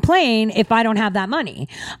can't complain if I don't have that money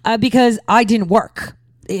because I didn't work.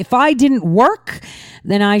 If I didn't work,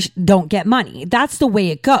 then I don't get money. That's the way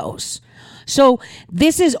it goes. So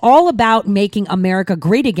this is all about making America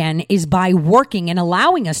great again, is by working and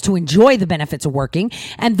allowing us to enjoy the benefits of working,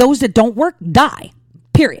 and those that don't work die.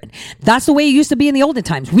 Period. That's the way it used to be in the olden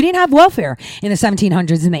times. We didn't have welfare in the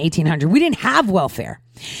 1700s and the 1800s. We didn't have welfare.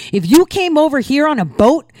 If you came over here on a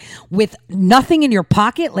boat with nothing in your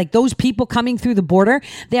pocket, like those people coming through the border,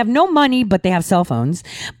 they have no money, but they have cell phones.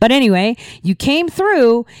 But anyway, you came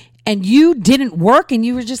through and you didn't work and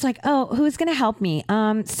you were just like, oh, who's going to help me?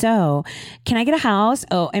 So can I get a house?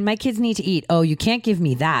 Oh, and my kids need to eat. Oh, you can't give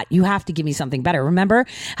me that. You have to give me something better. Remember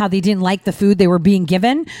how they didn't like the food they were being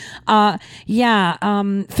given?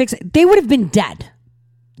 Fix it. They would have been dead.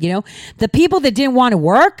 You know, the people that didn't want to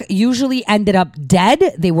work usually ended up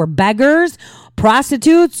dead. They were beggars,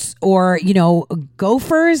 prostitutes, or, you know,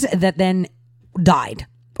 gophers that then died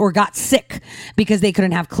or got sick because they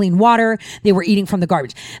couldn't have clean water. They were eating from the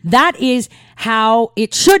garbage. That is how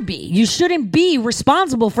it should be. You shouldn't be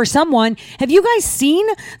responsible for someone. Have you guys seen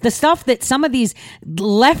the stuff that some of these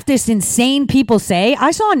leftist insane people say? I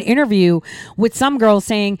saw an interview with some girl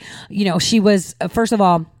saying, you know, she was, first of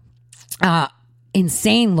all,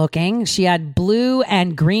 insane looking. She had blue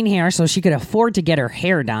and green hair, so she could afford to get her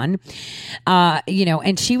hair done. You know,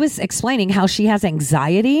 and she was explaining how she has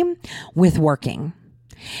anxiety with working.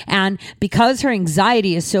 And because her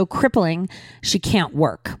anxiety is so crippling, she can't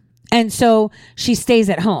work. And so she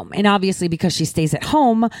stays at home. And obviously because she stays at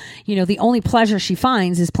home, you know, the only pleasure she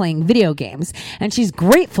finds is playing video games. And she's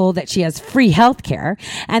grateful that she has free healthcare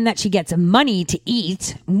and that she gets money to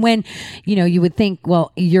eat when, you know, you would think,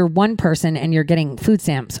 well, you're one person and you're getting food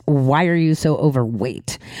stamps. Why are you so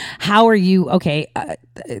overweight? How are you? Okay.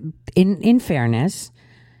 In fairness,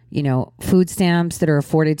 you know, food stamps that are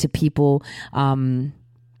afforded to people,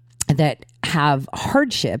 that have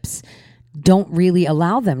hardships don't really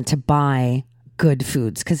allow them to buy good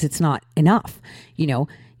foods because it's not enough. You know,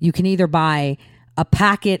 you can either buy a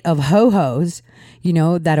packet of ho-hos, you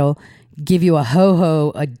know, that'll give you a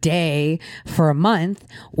ho-ho a day for a month,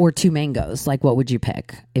 or 2 mangoes. Like, what would you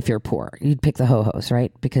pick if you're poor? You'd pick the ho-hos,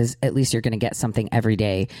 right? Because at least you're going to get something every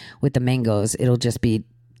day. With the mangoes, it'll just be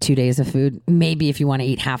 2 days of food. Maybe if you want to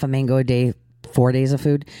eat half a mango a day, 4 days of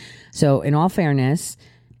food. So in all fairness,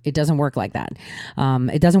 it doesn't work like that.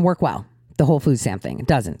 It doesn't work well, the whole food stamp thing. It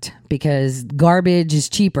doesn't, because garbage is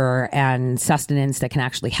cheaper and sustenance that can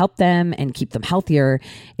actually help them and keep them healthier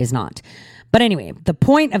is not. But anyway, the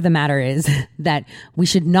point of the matter is that we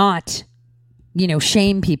should not, you know,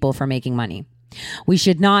 shame people for making money. We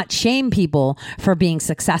should not shame people for being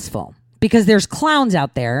successful, because there's clowns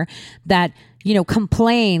out there that, you know,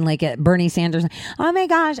 complain like at Bernie Sanders. Oh my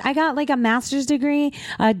gosh, I got like a master's degree,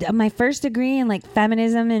 my first degree in like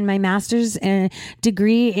feminism and my master's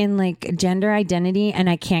degree in like gender identity,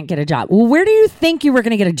 and I can't get a job. Well, where do you think you were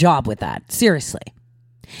going to get a job with that? Seriously.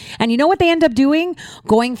 And you know what they end up doing?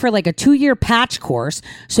 Going for like a 2-year patch course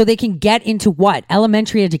so they can get into what?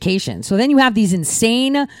 Elementary education. So then you have these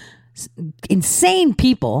insane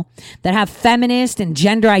people that have feminist and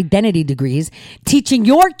gender identity degrees teaching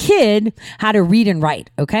your kid how to read and write.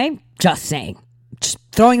 Okay, just saying, just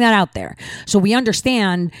throwing that out there so we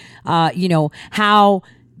understand you know, how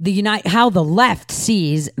the left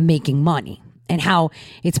sees making money and how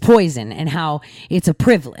it's poison and how it's a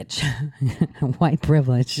privilege. White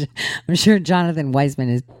privilege. I'm sure Jonathan Weissman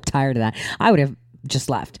is tired of that. I would have just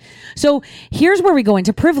left. So here's where we go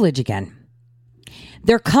into privilege again.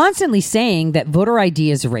 They're constantly saying that voter ID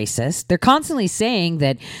is racist. They're constantly saying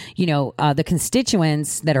that, you know, the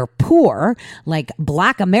constituents that are poor, like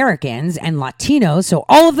Black Americans and Latinos, so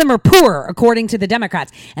all of them are poor, according to the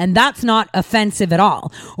Democrats. And that's not offensive at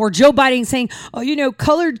all. Or Joe Biden saying, oh, you know,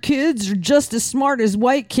 colored kids are just as smart as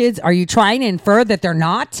white kids. Are you trying to infer that they're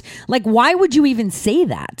not? Like, why would you even say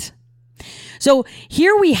that? So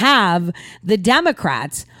here we have the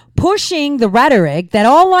Democrats pushing the rhetoric that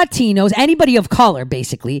all Latinos, anybody of color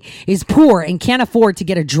basically, is poor and can't afford to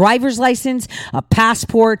get a driver's license, a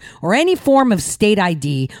passport, or any form of state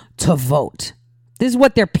ID to vote. This is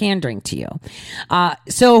what they're pandering to you.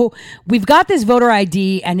 So we've got this voter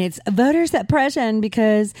ID, and it's voter suppression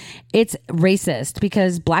because it's racist,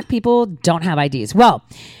 because Black people don't have IDs. Well,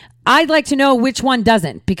 I'd like to know which one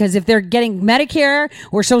doesn't, because if they're getting Medicare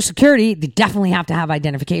or Social Security, they definitely have to have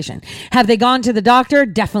identification. Have they gone to the doctor?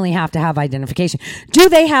 Definitely have to have identification. Do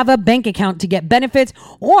they have a bank account to get benefits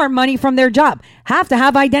or money from their job? Have to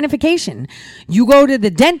have identification. You go to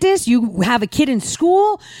the dentist, you have a kid in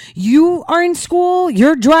school, you are in school,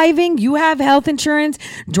 you're driving, you have health insurance,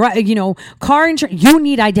 car insurance, you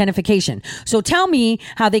need identification. So tell me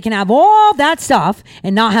how they can have all that stuff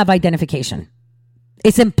and not have identification.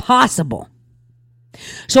 It's impossible.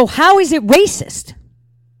 So how is it racist?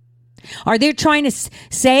 Are they trying to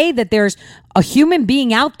say that there's a human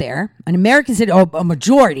being out there, an American citizen, a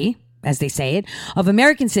majority, as they say it, of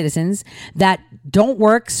American citizens that don't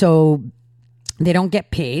work, so they don't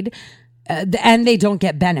get paid, and they don't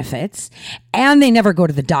get benefits, and they never go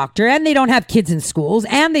to the doctor, and they don't have kids in schools,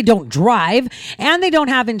 and they don't drive, and they don't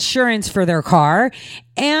have insurance for their car,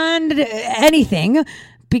 and anything,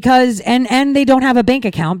 because and they don't have a bank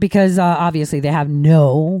account because obviously they have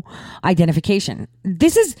no identification.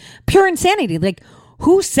 This is pure insanity. Like,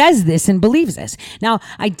 who says this and believes this? Now,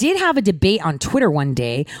 I did have a debate on Twitter one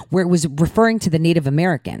day where it was referring to the Native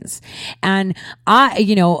Americans. And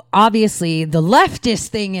obviously the leftist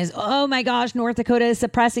thing is, oh my gosh, North Dakota is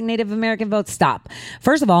suppressing Native American votes. Stop.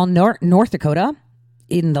 First of all, North Dakota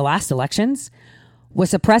in the last elections was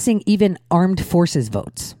suppressing even armed forces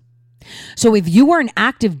votes. So if you were an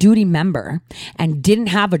active duty member and didn't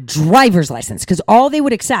have a driver's license, because all they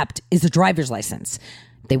would accept is a driver's license.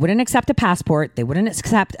 They wouldn't accept a passport. They wouldn't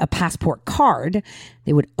accept a passport card.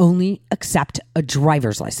 They would only accept a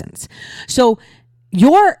driver's license. So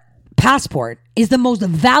your passport is the most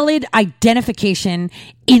valid identification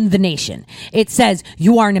in the nation. It says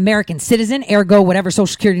you are an American citizen, ergo whatever social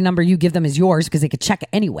security number you give them is yours because they could check it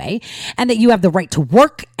anyway, and that you have the right to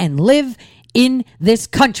work and live in this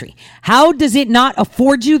country. How does it not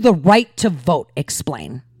afford you the right to vote?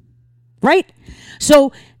 Explain. Right?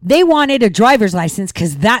 So they wanted a driver's license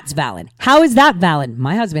because that's valid. How is that valid?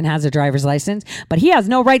 My husband has a driver's license, but he has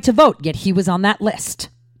no right to vote, yet he was on that list.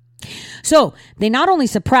 So they not only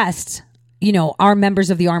suppressed, our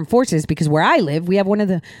members of the armed forces, because where I live, we have one of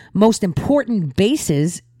the most important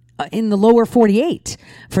bases in the lower 48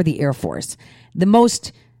 for the Air Force. The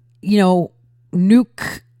most,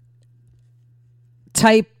 nuke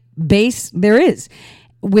type base there is,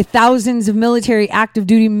 with thousands of active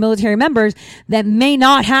duty military members that may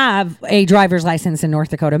not have a driver's license in North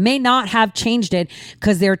Dakota, may not have changed it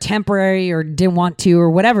because they're temporary or didn't want to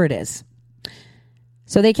or whatever it is.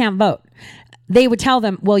 So they can't vote. They would tell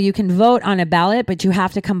them, well, you can vote on a ballot, but you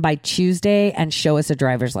have to come by Tuesday and show us a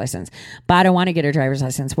driver's license. But I don't want to get a driver's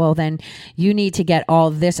license. Well, then you need to get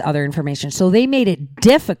all this other information. So they made it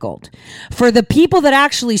difficult for the people that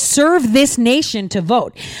actually serve this nation to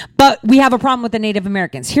vote. But we have a problem with the Native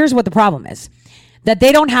Americans. Here's what the problem is. That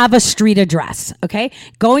they don't have a street address, okay?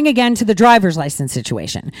 Going again to the driver's license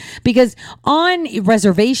situation. Because on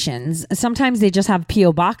reservations, sometimes they just have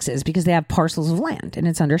P.O. boxes because they have parcels of land, and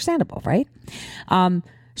it's understandable, right?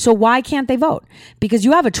 So why can't they vote? Because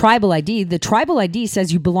you have a tribal ID. The tribal ID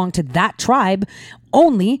says you belong to that tribe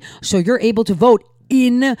only, so you're able to vote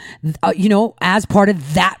in, as part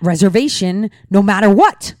of that reservation, no matter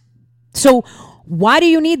what. So why do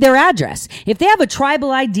you need their address? If they have a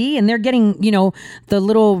tribal ID and they're getting, the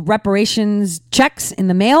little reparations checks in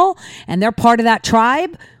the mail and they're part of that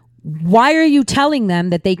tribe, why are you telling them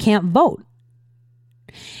that they can't vote?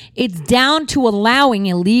 It's down to allowing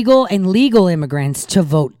illegal and legal immigrants to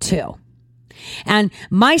vote too. And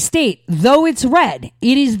my state, though it's red,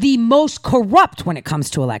 it is the most corrupt when it comes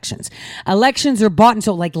to elections. Elections are bought and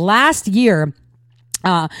sold. Like last year,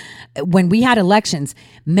 when we had elections,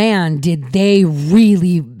 man, did they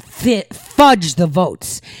really fudge the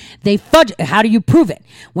votes. They fudge. How do you prove it?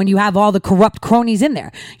 When you have all the corrupt cronies in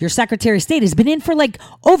there. Your Secretary of State has been in for like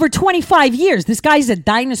over 25 years. This guy's a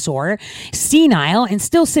dinosaur, senile, and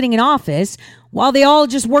still sitting in office while they all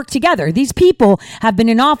just work together. These people have been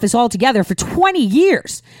in office all together for 20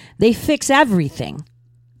 years. They fix everything.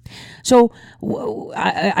 So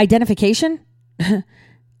identification?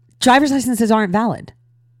 Driver's licenses aren't valid.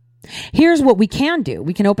 Here's what we can do.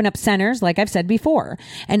 We can open up centers, like I've said before,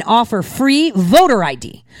 and offer free voter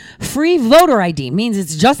ID. Free voter ID means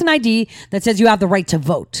it's just an ID that says you have the right to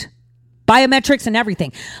vote. Biometrics and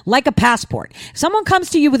everything, like a passport. If someone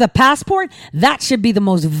comes to you with a passport, that should be the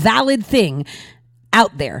most valid thing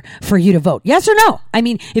out there for you to vote. Yes or no? I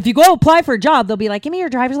mean, if you go apply for a job, they'll be like, give me your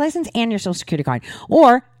driver's license and your social security card,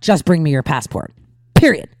 or just bring me your passport.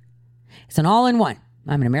 Period. It's an all-in-one.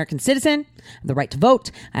 I'm an American citizen. I have the right to vote.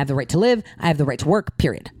 I have the right to live. I have the right to work,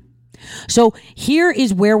 period. So here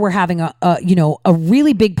is where we're having a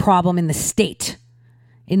really big problem in the state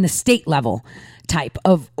level type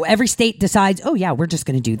of every state decides, oh yeah, we're just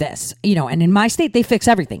going to do this, and in my state, they fix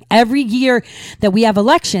everything. Every year that we have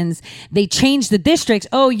elections, they change the districts.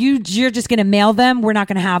 Oh, you're just going to mail them. We're not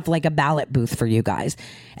going to have like a ballot booth for you guys.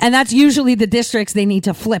 And that's usually the districts they need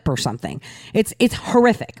to flip or something. It's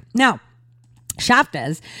horrific. Now,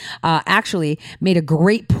 Shabtez actually made a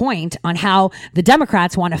great point on how the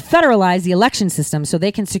Democrats want to federalize the election system so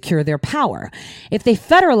they can secure their power. If they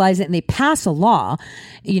federalize it and they pass a law,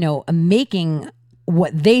 making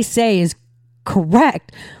what they say is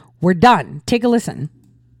correct, We're done. Take a listen.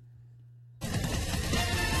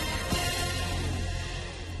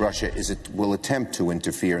 Russia will attempt to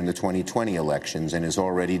interfere in the 2020 elections and is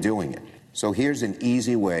already doing it. So here's an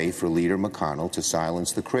easy way for Leader McConnell to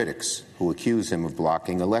silence the critics who accuse him of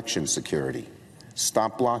blocking election security.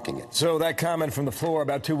 Stop blocking it. So that comment from the floor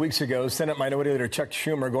about 2 weeks ago, Senate Minority Leader Chuck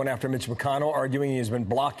Schumer going after Mitch McConnell, arguing he has been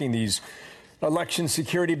blocking these election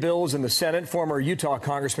security bills in the Senate. Former Utah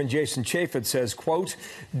Congressman Jason Chaffetz says, quote,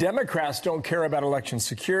 Democrats don't care about election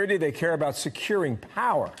security. They care about securing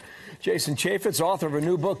power. Jason Chaffetz, author of a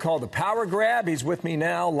new book called The Power Grab. He's with me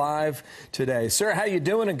now live today. Sir, how you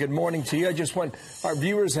doing? And good morning to you. I just want our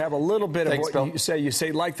viewers to have a little bit of what you say. You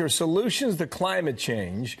say, like their solutions to climate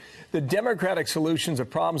change, the Democratic solutions of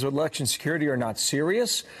problems with election security are not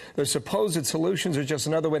serious. Their supposed solutions are just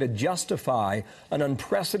another way to justify an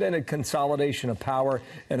unprecedented consolidation of power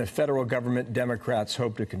in a federal government Democrats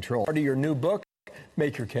hope to control. Part of your new book,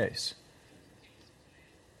 make your case.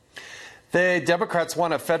 The Democrats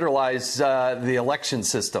want to federalize the election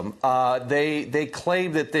system. They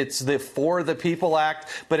claim that it's the For the People Act,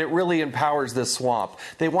 but it really empowers the swamp.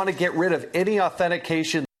 They want to get rid of any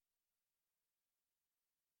authentication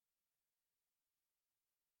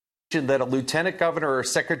that a lieutenant governor or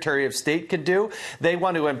secretary of state can do. They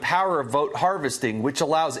want to empower vote harvesting, which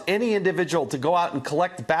allows any individual to go out and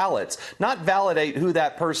collect ballots, not validate who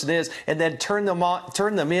that person is, and then turn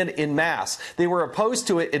them in mass. They were opposed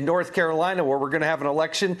to it in North Carolina, where we're going to have an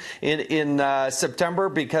election in September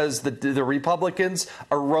because the Republicans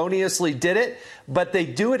erroneously did it. But they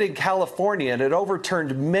do it in California, and it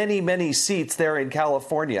overturned many, many seats there in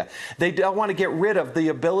California. They don't want to get rid of the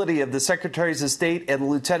ability of the secretaries of state and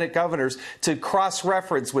lieutenant governors to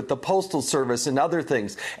cross-reference with the Postal Service and other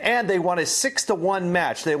things. And they want a 6-to-1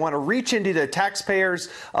 match. They want to reach into the taxpayers'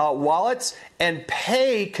 wallets and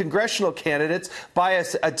pay congressional candidates by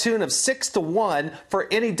a tune of 6-to-1 for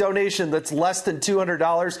any donation that's less than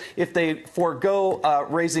 $200 if they forego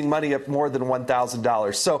raising money of more than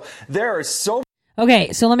 $1,000. So there are so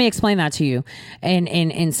Okay, so let me explain that to you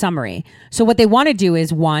in summary. So what they want to do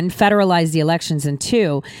is, one, federalize the elections, and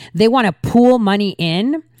two, they want to pool money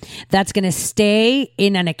in that's going to stay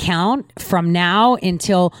in an account from now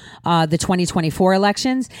until the 2024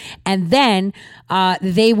 elections. And then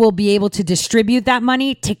they will be able to distribute that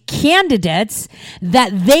money to candidates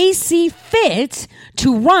that they see fit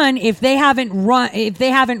to run if they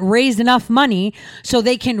haven't raised enough money so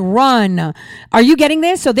they can run. Are you getting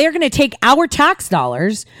this? So they're going to take our tax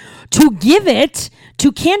dollars to give it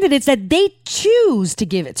to candidates that they choose to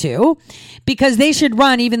give it to because they should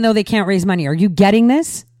run even though they can't raise money. Are you getting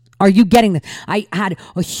this? Are you getting this? I had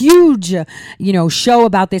a huge, show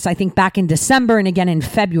about this, I think back in December and again in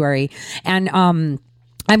February. And,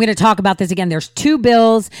 I'm going to talk about this again. There's two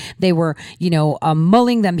bills. They were,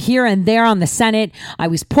 mulling them here and there on the Senate. I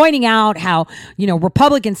was pointing out how,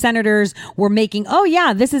 Republican senators were making, oh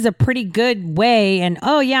yeah, this is a pretty good way. And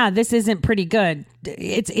oh yeah, this isn't pretty good.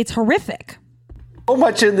 It's horrific. So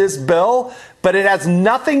much in this bill, but it has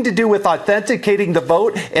nothing to do with authenticating the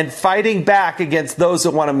vote and fighting back against those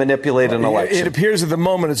that want to manipulate an election. It appears at the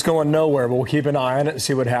moment it's going nowhere, but we'll keep an eye on it and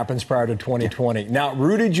see what happens prior to 2020. Now,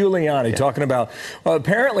 Rudy Giuliani talking about,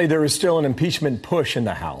 apparently there is still an impeachment push in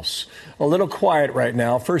the House. A little quiet right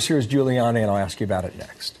now. First, here's Giuliani, and I'll ask you about it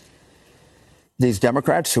next. These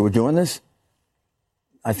Democrats who are doing this,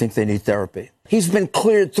 I think they need therapy. He's been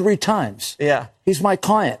cleared 3 times. Yeah. He's my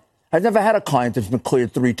client. I've never had a client that's been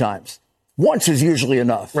cleared 3 times. Once is usually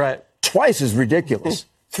enough. Right. Twice is ridiculous.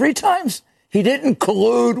 3 times? He didn't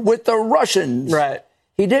collude with the Russians. Right.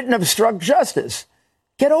 He didn't obstruct justice.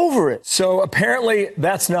 Get over it. So apparently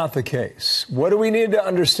that's not the case. What do we need to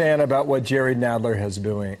understand about what Jerry Nadler has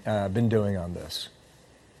been doing on this?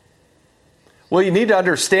 Well, you need to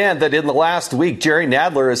understand that in the last week, Jerry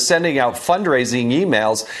Nadler is sending out fundraising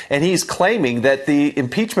emails, and he's claiming that the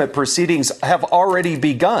impeachment proceedings have already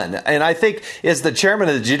begun. And I think, as the chairman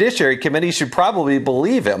of the Judiciary Committee, should probably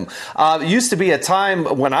believe him. It used to be a time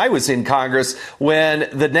when I was in Congress when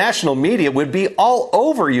the national media would be all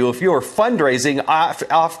over you if you were fundraising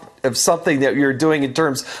off of something that you're doing in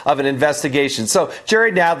terms of an investigation. So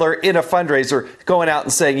Jerry Nadler in a fundraiser going out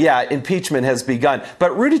and saying, yeah, impeachment has begun.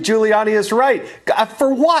 But Rudy Giuliani is right.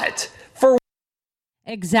 For what?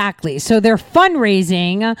 Exactly. So they're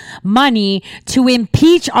fundraising money to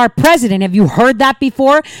impeach our president. Have you heard that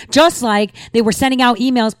before? Just like they were sending out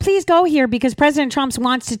emails, please go here because President Trump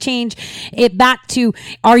wants to change it back to,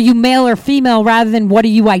 are you male or female rather than what do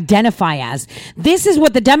you identify as? This is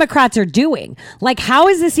what the Democrats are doing. Like, how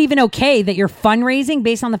is this even okay that you're fundraising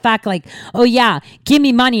based on the fact like, oh yeah, give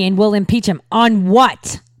me money and we'll impeach him? On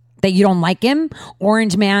what? that you don't like him,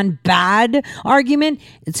 orange man bad argument.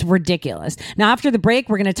 It's ridiculous. Now, after the break,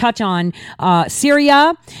 we're going to touch on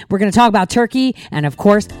Syria. We're going to talk about Turkey and, of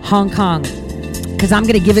course, Hong Kong, because I'm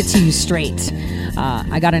going to give it to you straight.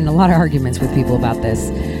 I got in a lot of arguments with people about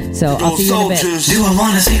this. So I'll see you in a bit. Do I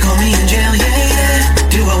want to see call me in jail? Yeah,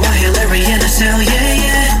 yeah. Do I want Hillary in a cell? Yeah,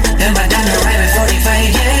 yeah. Am I down to ride with 45?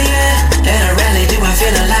 Yeah, yeah. At a rally, do I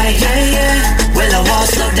feel alive? Yeah, yeah. Will I wall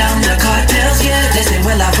slow down the cartels? Yeah. They say,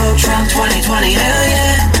 will I vote Trump 2020? Hell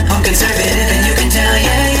yeah. I'm conservative and you can tell,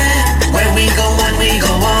 yeah, yeah. Where we go, when we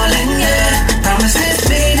go all in, yeah. Promises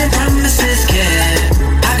made and promises kept.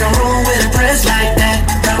 I can roll with a press like that.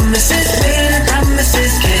 Promises made and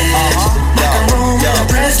promises kept. I can roll with a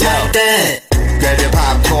press like that. Grab your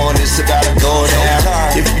popcorn, it's about to go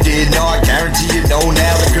down. If you didn't know, I guarantee you know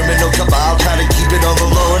now. The criminal cabal trying to keep it on the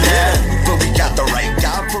low now. But we got the right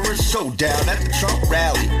guy for a showdown at the Trump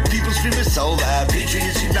rally. People screaming so loud,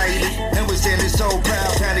 Patriots united. And we're standing so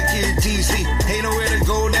proud, trying to get DC. Ain't nowhere to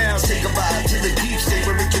go now. Say goodbye to the deep state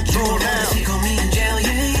where we control now. He call me in jail,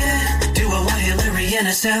 yeah, yeah. Do I want Hillary in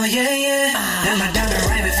a cell, yeah, yeah. Am I down to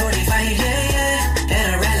ride with 45, yeah, yeah. At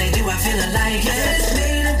a rally, do I feel alive, yeah. It's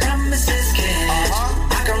made and promises kept.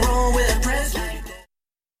 I can roll with a press like that.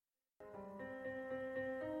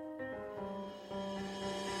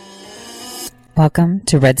 Welcome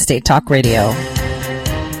to Red State Talk Radio.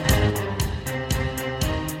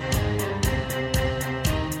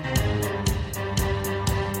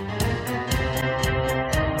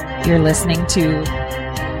 You're listening to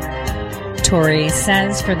Tori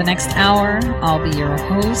Says. For the next hour, I'll be your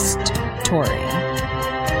host, Tori.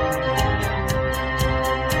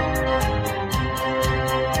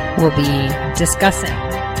 We'll be discussing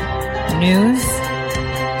news,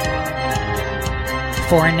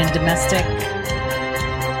 foreign and domestic,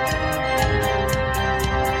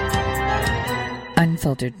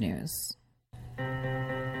 unfiltered news.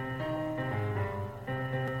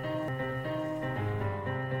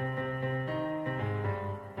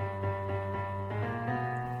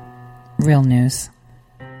 Real news.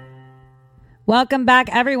 Welcome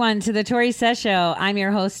back, everyone, to the Tori Says Show. I'm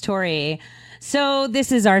your host, Tori. So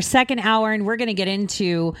this is our second hour, and we're going to get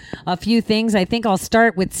into a few things. I think I'll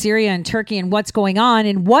start with Syria and Turkey and what's going on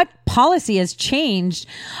and what policy has changed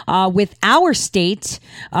with our state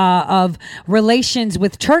of relations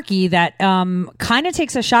with Turkey that kind of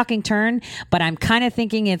takes a shocking turn, but I'm kind of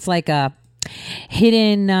thinking it's like a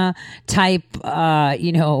hidden type,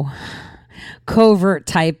 covert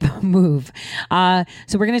type move. So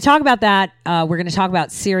we're going to talk about that. We're going to talk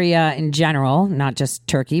about Syria in general, not just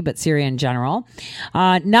Turkey, but Syria in general.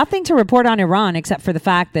 Nothing to report on Iran except for the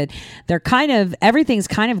fact that everything's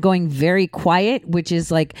kind of going very quiet, which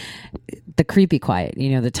is like the creepy quiet,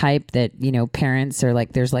 the type that, parents are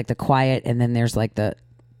like, there's like the quiet and then there's like the,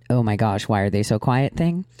 oh my gosh, why are they so quiet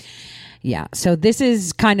thing? Yeah. So this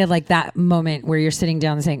is kind of like that moment where you're sitting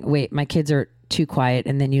down and saying, wait, my kids are too quiet.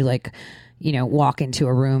 And then you walk into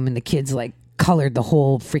a room and the kids like colored the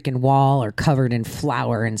whole freaking wall or covered in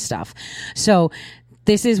flour and stuff. So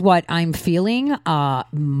this is what I'm feeling.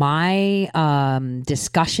 My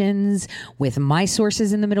discussions with my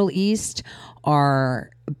sources in the Middle East are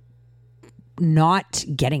not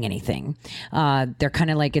getting anything. They're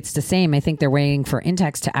kind of like, it's the same. I think they're waiting for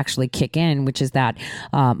Intex to actually kick in, which is that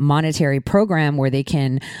monetary program where they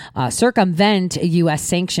can circumvent U.S.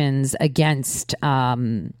 sanctions against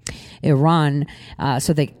Iran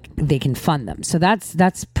so they can fund them. So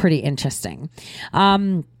that's pretty interesting.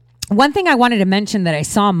 One thing I wanted to mention that I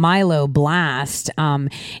saw Milo blast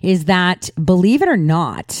is that, believe it or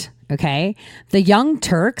not, okay, the Young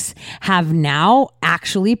Turks have now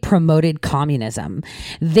actually promoted communism.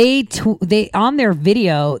 They on their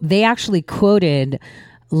video, they actually quoted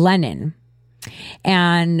Lenin.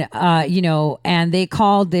 And, and they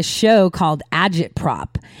called this show called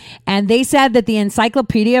Agitprop. And they said that the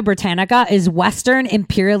Encyclopedia Britannica is Western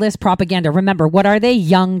imperialist propaganda. Remember, what are they?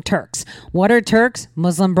 Young Turks. What are Turks?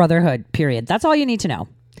 Muslim Brotherhood, period. That's all you need to know.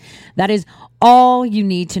 That is all you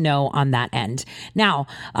need to know on that end. Now,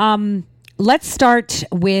 let's start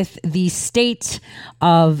with the state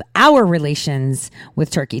of our relations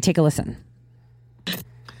with Turkey. Take a listen.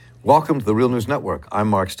 Welcome to the Real News Network. I'm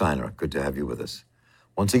Mark Steiner. Good to have you with us.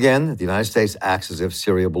 Once again, the United States acts as if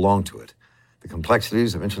Syria belonged to it. The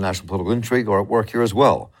complexities of international political intrigue are at work here as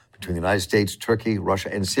well, between the United States, Turkey,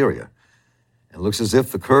 Russia, and Syria. And it looks as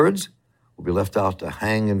if the Kurds will be left out to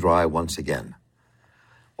hang and dry once again.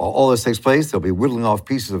 While all this takes place, they'll be whittling off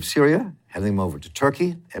pieces of Syria, handing them over to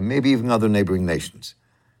Turkey, and maybe even other neighboring nations.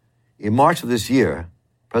 In March of this year,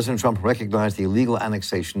 President Trump recognized the illegal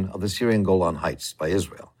annexation of the Syrian Golan Heights by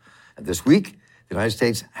Israel. And this week, the United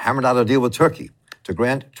States hammered out a deal with Turkey to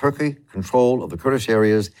grant Turkey control of the Kurdish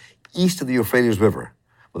areas east of the Euphrates River,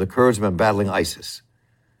 where the Kurds have been battling ISIS.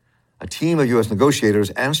 A team of U.S. negotiators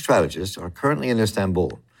and strategists are currently in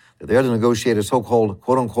Istanbul. They're there to negotiate a so-called,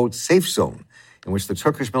 quote-unquote, safe zone in which the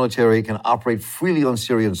Turkish military can operate freely on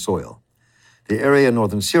Syrian soil. The area in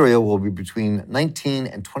northern Syria will be between 19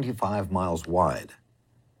 and 25 miles wide.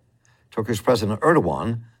 Turkish President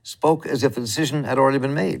Erdogan spoke as if the decision had already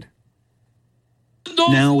been made.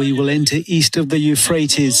 Now we will enter east of the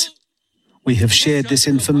Euphrates. We have shared this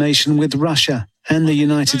information with Russia and the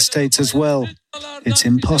United States as well. It's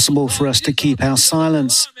impossible for us to keep our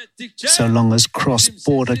silence so long as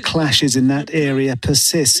cross-border clashes in that area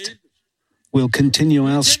persist. We'll continue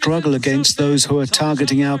our struggle against those who are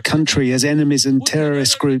targeting our country as enemies and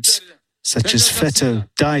terrorist groups, such as FETÖ,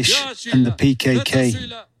 Daesh, and the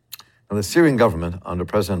PKK. Now, the Syrian government under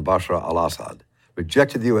President Bashar al-Assad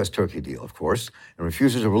rejected the U.S.-Turkey deal, of course, and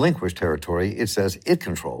refuses to relinquish territory it says it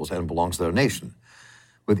controls and belongs to their nation.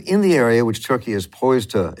 Within the area which Turkey is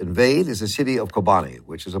poised to invade is the city of Kobani,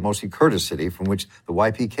 which is a mostly Kurdish city from which the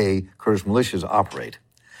YPK Kurdish militias operate.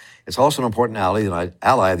 It's also an important ally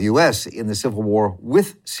of the U.S. in the civil war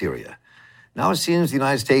with Syria. Now it seems the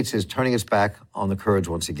United States is turning its back on the Kurds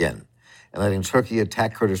once again and letting Turkey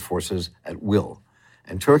attack Kurdish forces at will.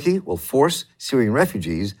 And Turkey will force Syrian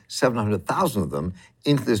refugees, 700,000 of them,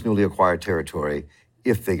 into this newly acquired territory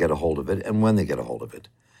if they get a hold of it and when they get a hold of it.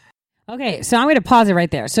 Okay, so I'm going to pause it right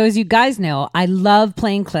there. So as you guys know, I love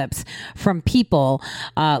playing clips from people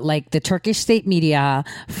like the Turkish state media,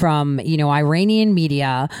 from, Iranian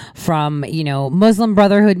media, from, Muslim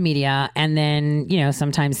Brotherhood media, and then,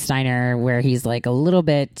 sometimes Steiner, where he's like a little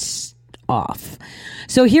bit off.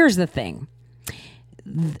 So here's the thing.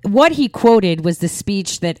 What he quoted was the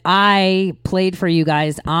speech that I played for you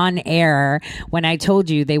guys on air when I told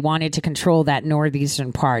you they wanted to control that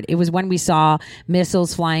northeastern part. It was when we saw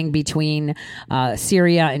missiles flying between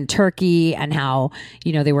Syria and Turkey, and how,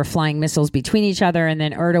 they were flying missiles between each other. And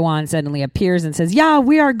then Erdogan suddenly appears and says, yeah,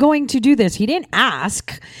 we are going to do this. He didn't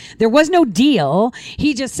ask. There was no deal.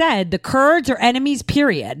 He just said the Kurds are enemies,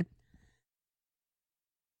 period.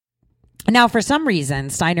 Now, for some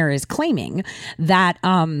reason, Steiner is claiming that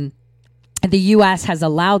the U.S. has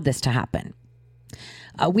allowed this to happen.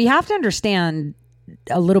 We have to understand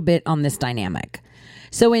a little bit on this dynamic.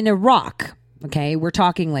 So in Iraq, okay, we're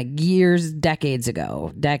talking like decades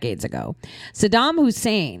ago, Saddam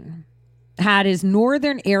Hussein had his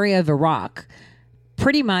northern area of Iraq.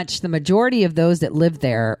 Pretty much the majority of those that lived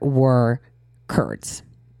there were Kurds,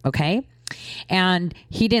 okay? And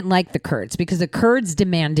he didn't like the Kurds because the Kurds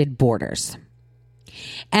demanded borders.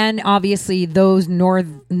 And obviously those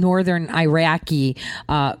northern Iraqi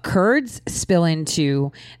Kurds spill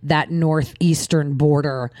into that northeastern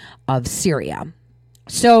border of Syria.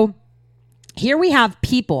 So here we have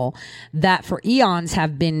people that for eons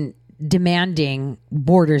have been demanding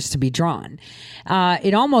borders to be drawn.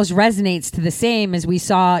 It almost resonates to the same as we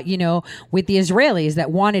saw, with the Israelis that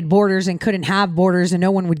wanted borders and couldn't have borders and no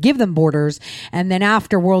one would give them borders. And then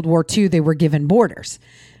after World War II, they were given borders.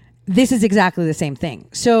 This is exactly the same thing.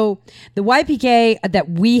 So the YPK that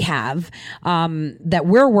we have, that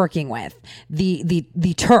we're working with,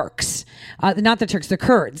 the Turks, not the Turks, the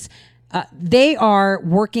Kurds, they are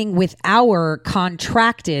working with our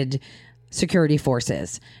contracted security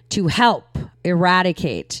forces to help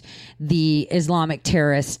eradicate the Islamic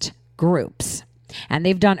terrorist groups. And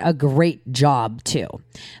they've done a great job too,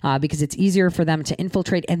 because it's easier for them to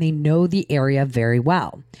infiltrate and they know the area very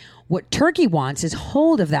well. What Turkey wants is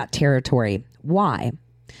hold of that territory. Why?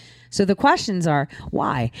 So the questions are,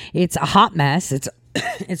 why? It's a hot mess.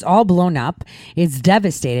 It's all blown up. It's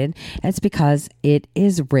devastated. It's because it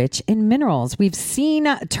is rich in minerals. We've seen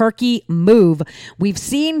Turkey move. We've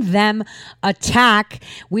seen them attack.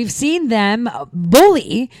 We've seen them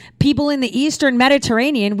bully people in the Eastern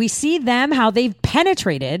Mediterranean. We see them, how they've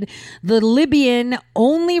penetrated the Libyan,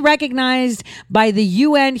 only recognized by the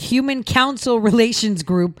UN Human Council Relations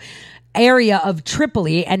Group area of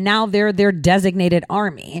Tripoli, and now they're their designated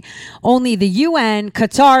army. Only the UN,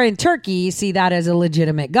 Qatar, and Turkey see that as a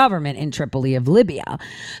legitimate government in Tripoli of Libya.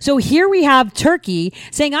 So here we have Turkey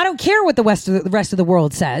saying, I don't care what the rest of the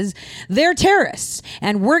world says. They're terrorists,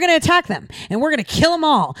 and we're going to attack them, and we're going to kill them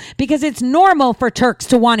all, because it's normal for Turks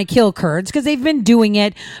to want to kill Kurds, because they've been doing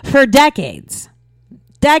it for decades,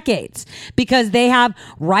 because they have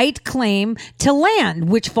right claim to land,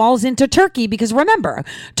 which falls into Turkey. Because remember,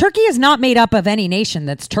 Turkey is not made up of any nation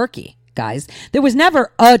that's Turkey, guys. There was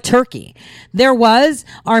never a Turkey. There was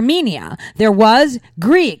Armenia. There was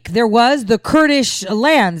Greek. There was the Kurdish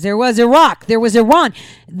lands. There was Iraq. There was Iran.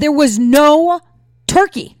 There was no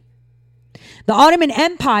Turkey. The Ottoman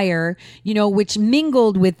Empire, which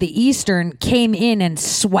mingled with the Eastern, came in and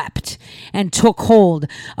swept and took hold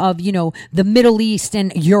of, the Middle East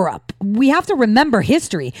and Europe. We have to remember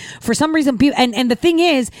history. For some reason, and the thing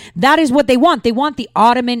is, that is what they want. They want the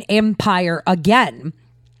Ottoman Empire again.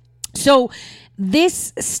 So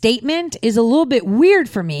this statement is a little bit weird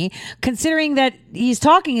for me, considering that he's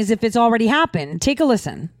talking as if it's already happened. Take a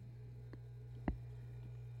listen.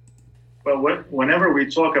 Well, whenever we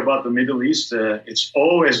talk about the Middle East, it's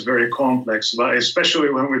always very complex, but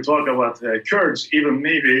especially when we talk about Kurds,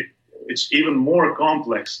 maybe it's even more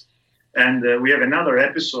complex. And we have another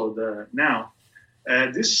episode now.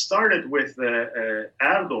 This started with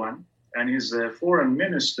Erdogan and his foreign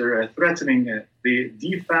minister threatening the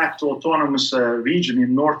de facto autonomous region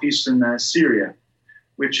in northeastern Syria,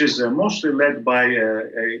 which is mostly led by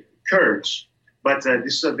Kurds. But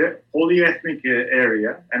this is a very polyethnic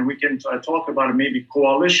area, and we can talk about maybe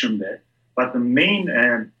coalition there. But the main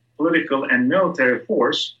political and military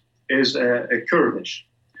force is Kurdish.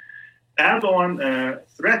 Erdogan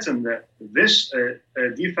threatened this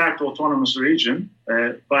de facto autonomous region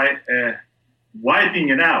by wiping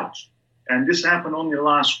it out. And this happened only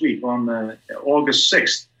last week on August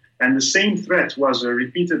 6th. And the same threat was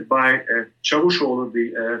repeated by Çavuşoğlu,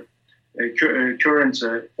 the current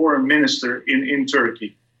foreign minister in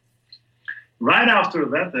Turkey. Right after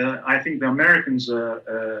that, I think the Americans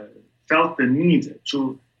felt the need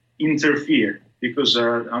to interfere because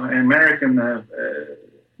an American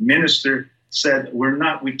minister said,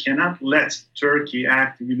 we cannot let Turkey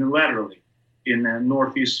act unilaterally in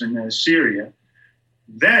northeastern Syria.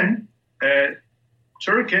 Then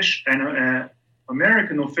Turkish and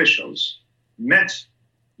American officials met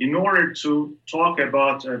in order to talk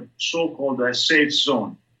about a so-called safe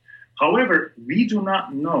zone. However, we do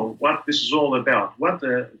not know what this is all about. What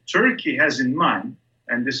Turkey has in mind,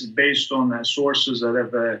 and this is based on sources that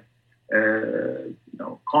have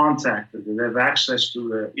contacted, that have access to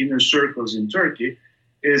the inner circles in Turkey,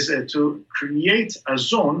 is to create a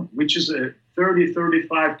zone which is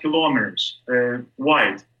 30-35 kilometers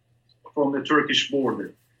wide from the Turkish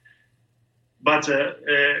border. But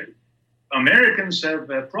Americans have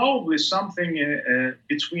probably something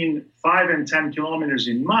between 5 and 10 kilometers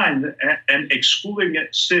in mind and excluding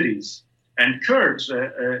cities. And Kurds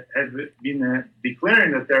have been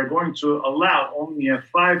declaring that they're going to allow only a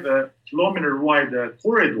 5-kilometer wide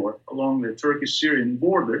corridor along the Turkish-Syrian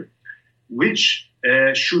border, which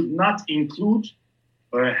should not include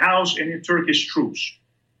house any Turkish troops.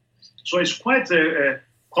 So it's quite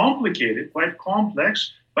complicated, quite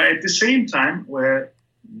complex, but at the same time,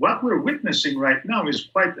 what we're witnessing right now is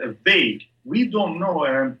quite vague. We don't know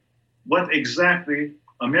what exactly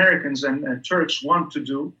Americans and Turks want to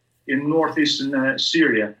do in northeastern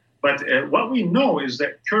Syria. But what we know is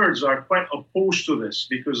that Kurds are quite opposed to this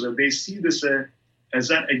because they see this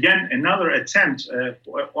as, again, another attempt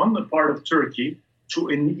on the part of Turkey to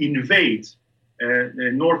invade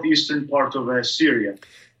the northeastern part of Syria.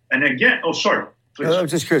 And again, please. I'm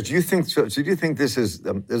just curious, do you think this is,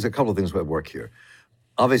 there's a couple of things at work here.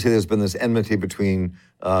 Obviously, there's been this enmity between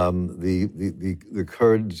the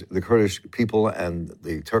Kurds, the Kurdish people, and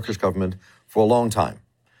the Turkish government for a long time.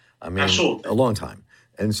 I mean, absolutely. A long time.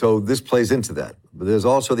 And so this plays into that. But there's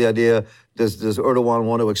also the idea: does Erdogan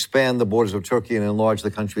want to expand the borders of Turkey and enlarge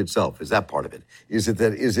the country itself? Is that part of it? Is it?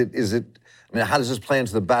 I mean, how does this play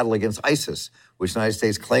into the battle against ISIS, which the United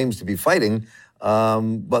States claims to be fighting?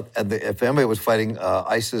 But if anybody was fighting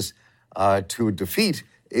ISIS to defeat,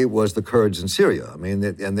 it was the Kurds in Syria. I mean,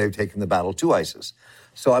 and they've taken the battle to ISIS.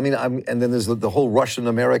 So, I mean, and then there's the whole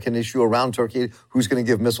Russian-American issue around Turkey. Who's going to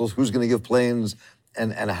give missiles? Who's going to give planes?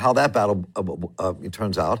 And how that battle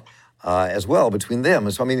turns out as well between them.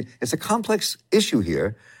 And so, I mean, it's a complex issue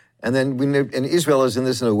here. And then and Israel is in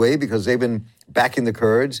this in a way because they've been backing the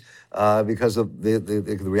Kurds because of the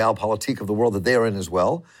realpolitik of the world that they are in as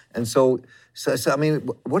well. And so I mean,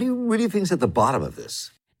 what do you really think is at the bottom of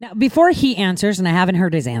this? Now, before he answers, and I haven't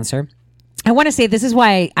heard his answer, I want to say this is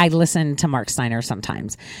why I listen to Mark Steiner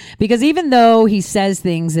sometimes. Because even though he says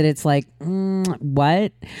things that it's like,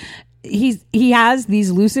 what? He has these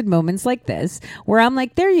lucid moments like this where I'm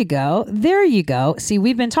like, there you go. See,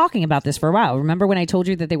 we've been talking about this for a while. Remember when I told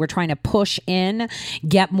you that they were trying to push in,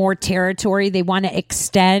 get more territory? They want to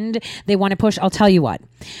extend. They want to push. I'll tell you what.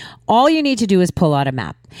 All you need to do is pull out a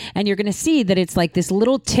map. And you're going to see that it's like this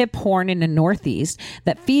little tip horn in the northeast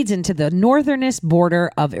that feeds into the northernest border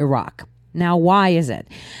of Iraq. Now, why is it?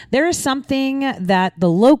 There is something that the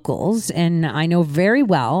locals, and I know very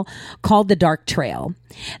well, called the Dark Trail.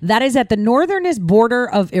 That is at the northernest border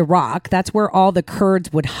of Iraq. That's where all the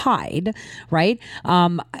Kurds would hide, right?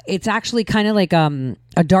 It's actually kind of like a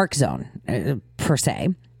dark zone, per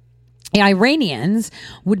se. The Iranians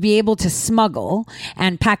would be able to smuggle,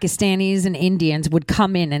 and Pakistanis and Indians would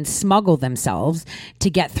come in and smuggle themselves to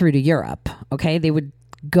get through to Europe. Okay, they would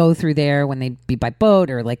go through there when they'd be by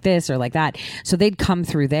boat or like this or like that. So they'd come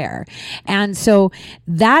through there. And so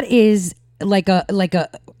that is like a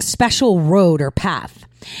special road or path.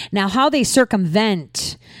 Now, how they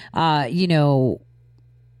circumvent,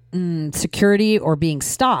 security or being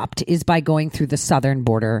stopped is by going through the southern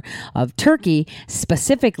border of Turkey,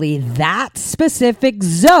 specifically that specific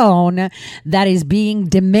zone that is being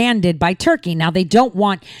demanded by Turkey. Now, they don't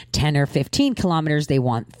want 10 or 15 kilometers. They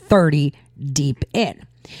want 30 deep in.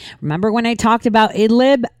 Remember when I talked about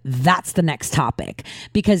Idlib? That's the next topic,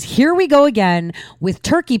 because here we go again with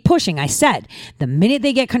Turkey pushing. I said the minute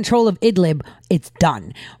they get control of Idlib, it's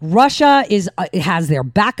done. Russia has their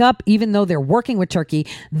backup, even though they're working with Turkey.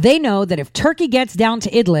 They know that if Turkey gets down to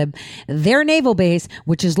Idlib, their naval base,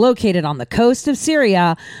 which is located on the coast of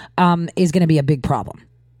Syria, is going to be a big problem.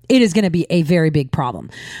 It is going to be a very big problem.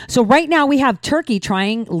 So right now we have Turkey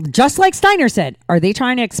trying, just like Steiner said, are they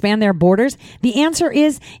trying to expand their borders? The answer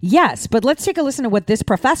is yes. But let's take a listen to what this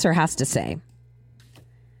professor has to say.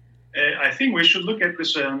 I think we should look at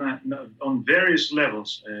this on various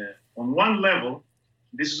levels. On one level,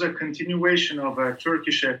 this is a continuation of a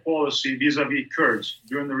Turkish policy vis-a-vis Kurds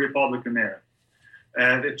during the Republican era.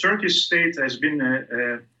 The Turkish state has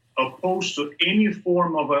been opposed to any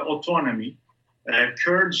form of autonomy that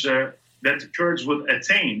Kurds would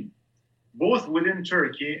attain, both within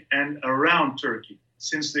Turkey and around Turkey,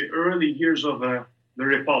 since the early years of the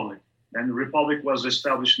Republic. And the Republic was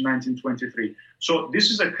established in 1923. So this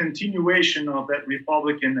is a continuation of that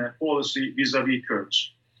Republican policy vis-a-vis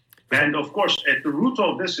Kurds. And of course, at the root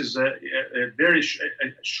of this is a very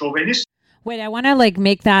chauvinistic. Wait, I want to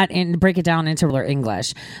make that and break it down into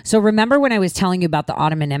English. So remember when I was telling you about the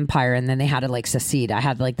Ottoman Empire and then they had to secede? I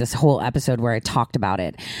had this whole episode where I talked about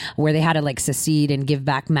it, where they had to secede and give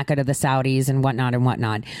back Mecca to the Saudis and whatnot and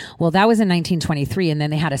whatnot. Well, that was in 1923, and then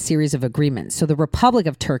they had a series of agreements. So the Republic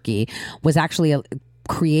of Turkey was actually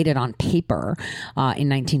created on paper in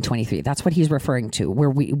 1923. That's what he's referring to,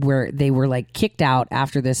 where they were kicked out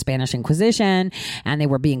after the Spanish Inquisition, and they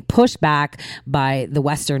were being pushed back by the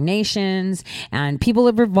Western nations, and people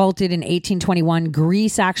have revolted in 1821.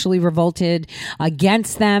 Greece actually revolted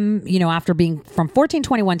against them. After being from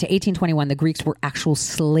 1421 to 1821, the Greeks were actual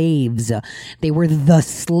slaves. They were the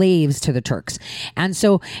slaves to the Turks. And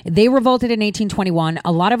so they revolted in 1821.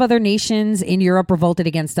 A lot of other nations in Europe revolted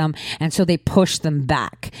against them, and so they pushed them back.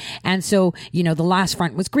 And so, the last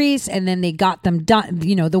front was Greece, and then they got them done,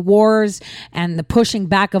 the wars and the pushing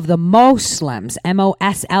back of the Moslems,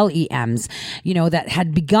 Moslems, that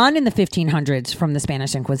had begun in the 1500s from the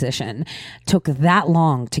Spanish Inquisition, took that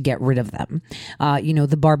long to get rid of them.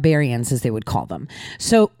 The barbarians, as they would call them.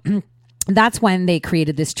 So that's when they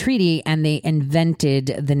created this treaty and they invented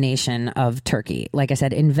the nation of Turkey. Like I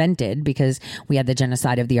said, invented because we had the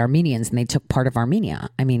genocide of the Armenians and they took part of Armenia.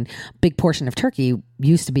 I mean, big portion of Turkey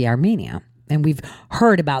used to be Armenia. And we've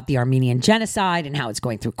heard about the Armenian genocide and how it's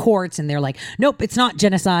going through courts. And they're like, nope, it's not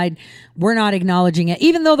genocide. We're not acknowledging it,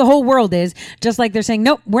 even though the whole world is. Just like they're saying,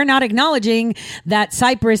 nope, we're not acknowledging that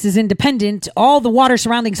Cyprus is independent. All the water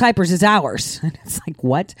surrounding Cyprus is ours. And it's like,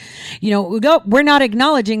 what? Nope, we're not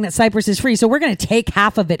acknowledging that Cyprus is free. So we're going to take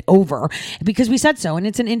half of it over because we said so. And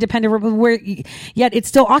it's an independent, yet it's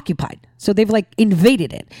still occupied. So they've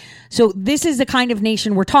invaded it. So this is the kind of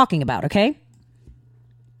nation we're talking about, okay?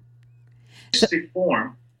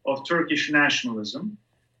 Form of Turkish nationalism,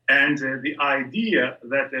 and the idea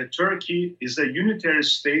that Turkey is a unitary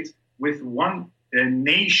state with one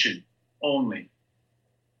nation only.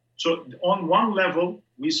 So on one level,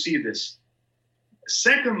 we see this.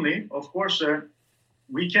 Secondly, of course,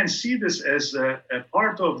 we can see this as a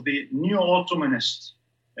part of the neo-Ottomanist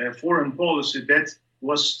foreign policy that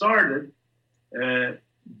was started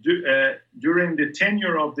during the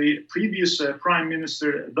tenure of the previous Prime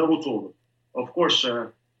Minister Davutoğlu. Of course,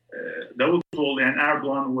 Davutoğlu and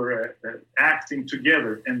Erdogan were acting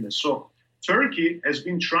together in this. So Turkey has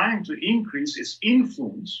been trying to increase its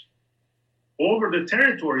influence over the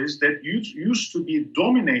territories that used to be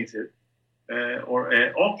dominated or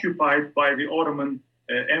occupied by the Ottoman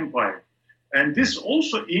Empire. And this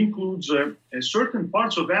also includes certain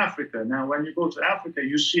parts of Africa. Now, when you go to Africa,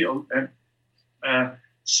 you see a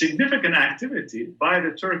significant activity by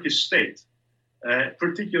the Turkish state.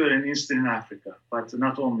 particularly in Eastern Africa, but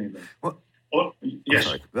not only them. Yes.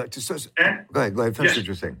 Go ahead. Finish what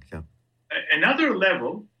you're saying. Yeah. Another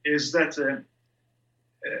level is that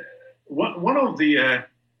one of the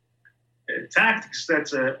tactics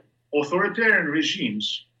that authoritarian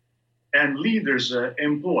regimes and leaders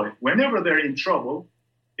employ whenever they're in trouble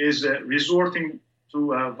is resorting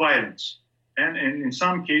to violence, and in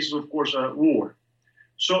some cases, of course, war.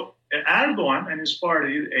 So Erdogan and his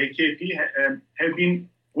party, AKP, have been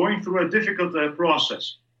going through a difficult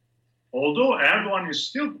process. Although Erdogan is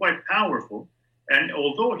still quite powerful, and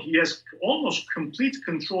although he has almost complete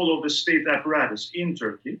control of the state apparatus in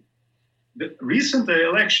Turkey, the recent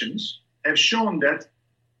elections have shown that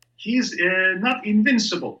he's not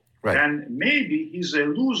invincible. Right. And maybe he's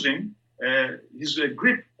losing his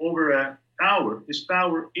grip over his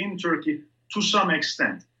power in Turkey to some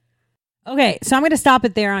extent. Okay, so I'm going to stop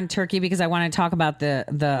it there on Turkey because I want to talk about the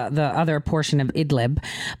other portion of Idlib.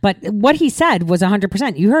 But what he said was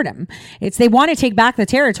 100%. You heard him. It's they want to take back the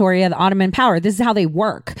territory of the Ottoman power. This is how they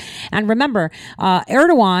work. And remember,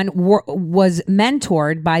 Erdogan was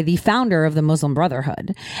mentored by the founder of the Muslim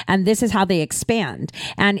Brotherhood. And this is how they expand.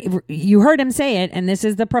 And you heard him say it, and this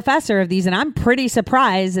is the professor of these. And I'm pretty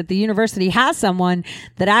surprised that the university has someone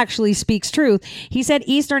that actually speaks truth. He said,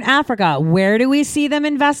 Eastern Africa, where do we see them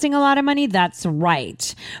investing a lot of money? That's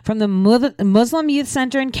right. From the Muslim Youth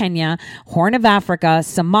Center in Kenya, Horn of Africa,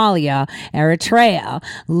 Somalia, Eritrea,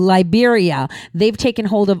 Liberia, they've taken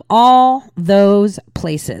hold of all those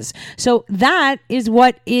places. So that is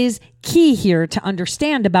what is key here to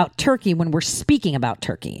understand about Turkey when we're speaking about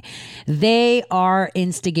Turkey. They are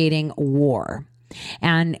instigating war.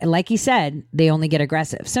 And like he said, they only get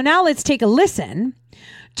aggressive. So now let's take a listen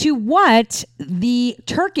to what the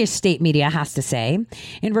Turkish state media has to say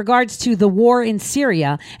in regards to the war in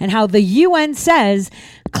Syria and how the UN says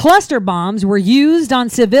cluster bombs were used on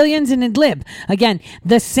civilians in Idlib. Again,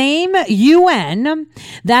 the same UN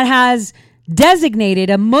that has designated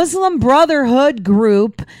a Muslim Brotherhood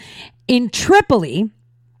group in Tripoli,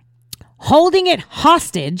 holding it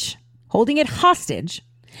hostage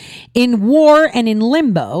in war and in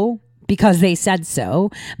limbo because they said so,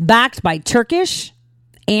 backed by Turkish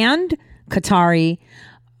and Qatari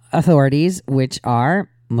authorities, which are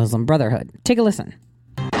Muslim Brotherhood. Take a listen.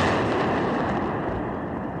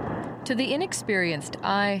 To the inexperienced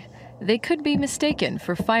eye, they could be mistaken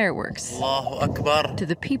for fireworks. Allahu Akbar. To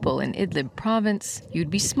the people in Idlib province,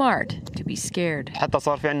 you'd be smart to be scared.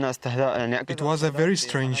 It was a very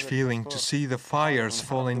strange feeling to see the fires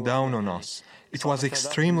falling down on us. It was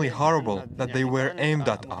extremely horrible that they were aimed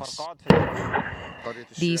at us.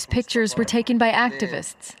 These pictures were taken by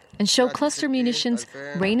activists and show cluster munitions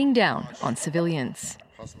raining down on civilians.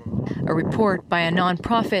 A report by a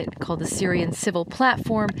non-profit called the Syrian Civil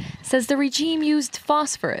Platform says the regime used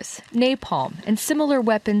phosphorus, napalm, and similar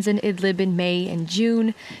weapons in Idlib in May and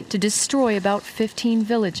June to destroy about 15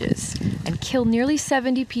 villages and kill nearly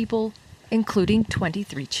 70 people, including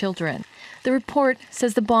 23 children. The report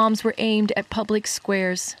says the bombs were aimed at public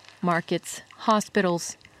squares, markets,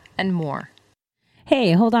 hospitals, and more.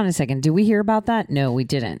 Hey, hold on a second. Did we hear about that? No, we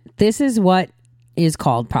didn't. This is what is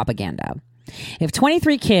called propaganda. If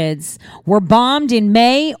 23 kids were bombed in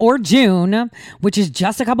May or June, which is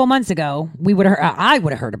just a couple months ago, I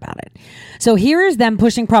would have heard about it. So here is them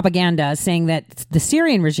pushing propaganda saying that the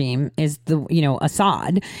Syrian regime is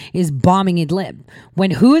Assad is bombing Idlib.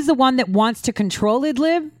 When who is the one that wants to control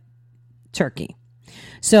Idlib? Turkey.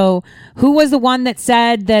 So who was the one that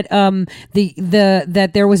said that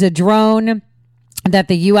that there was a drone that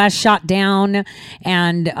the U.S. shot down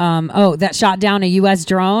and, that shot down a U.S.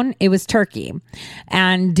 drone? It was Turkey.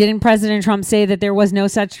 And didn't President Trump say that there was no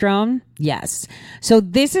such drone? Yes. So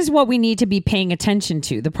this is what we need to be paying attention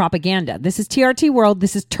to, the propaganda. This is TRT World.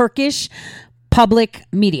 This is Turkish public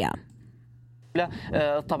media.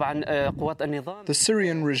 The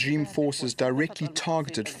Syrian regime forces directly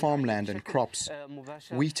targeted farmland and crops,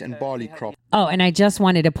 wheat and barley crops. Oh, and I just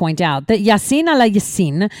wanted to point out that Yassin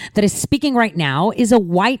al-Yassin, that is speaking right now, is a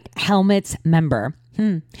White Helmets member.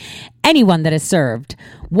 Anyone that has served.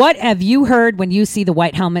 What have you heard when you see the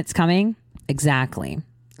White Helmets coming? Exactly.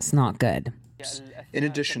 It's not good. In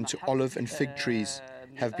addition to olive and fig trees,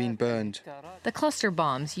 have been burned. The cluster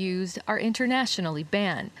bombs used are internationally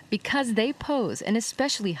banned because they pose an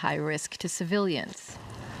especially high risk to civilians.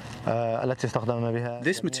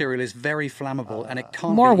 This material is very flammable and it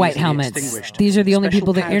can't More be White easily Helmets. extinguished. These are the only Special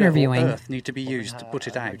people they're powder or interviewing. earth need to be used to put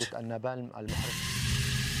it out.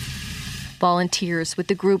 Volunteers with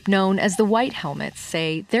the group known as the White Helmets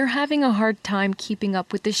say they're having a hard time keeping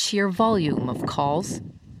up with the sheer volume of calls.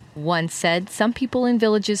 One said some people in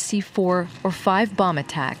villages see 4 or 5 bomb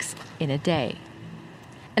attacks in a day.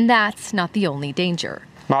 And that's not the only danger.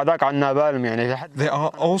 There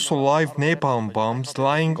are also live napalm bombs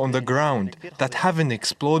lying on the ground that haven't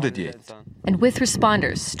exploded yet. And with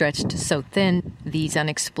responders stretched so thin, these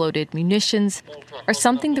unexploded munitions are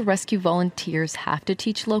something the rescue volunteers have to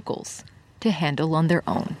teach locals to handle on their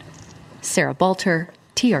own. Sarah Balter,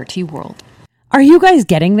 TRT World. Are you guys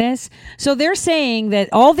getting this? So they're saying that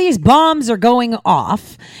all these bombs are going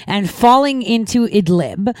off and falling into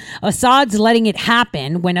Idlib. Assad's letting it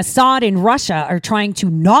happen when Assad and Russia are trying to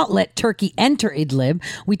not let Turkey enter Idlib.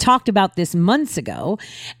 We talked about this months ago.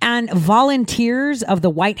 And volunteers of the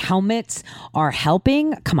White Helmets are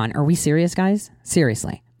helping. Come on, are we serious, guys?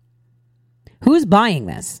 Seriously. Who's buying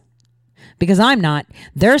this? Because I'm not.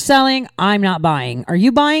 They're selling. I'm not buying. Are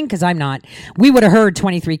you buying? Because I'm not. We would have heard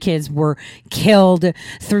 23 kids were killed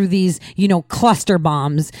through these, cluster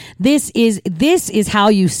bombs. This is how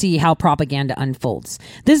you see how propaganda unfolds.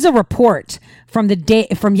 This is a report from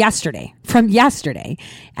yesterday.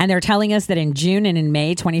 And they're telling us that in June and in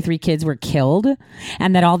May, 23 kids were killed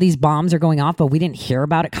and that all these bombs are going off, but we didn't hear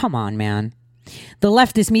about it. Come on, man. The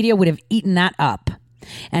leftist media would have eaten that up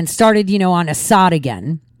and started, on Assad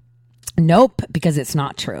again. Nope, because it's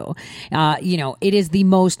not true. It is the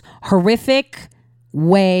most horrific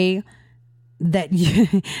way that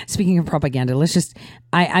speaking of propaganda,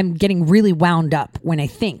 I'm getting really wound up when I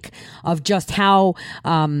think of just how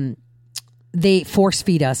they force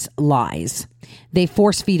feed us lies. They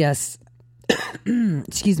force feed us,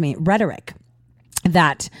 rhetoric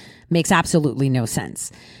that makes absolutely no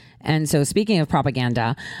sense. And so speaking of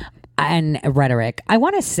propaganda and rhetoric, I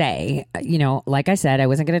want to say, like I said, I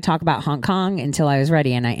wasn't going to talk about Hong Kong until I was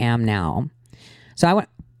ready, and I am now. So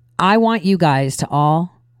I want you guys to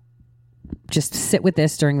all just sit with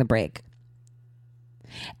this during the break.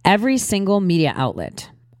 Every single media outlet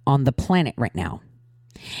on the planet right now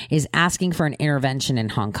is asking for an intervention in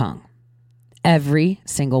Hong Kong. Every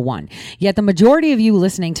single one. Yet the majority of you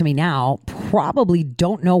listening to me now probably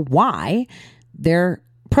don't know why they're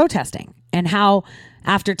protesting and how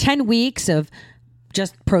after 10 weeks of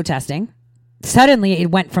just protesting, suddenly it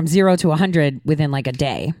went from 0 to 100 within a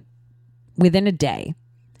day. Within a day.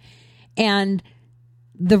 And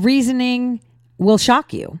the reasoning will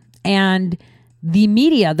shock you. And the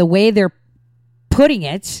media, the way they're putting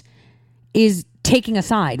it, is taking a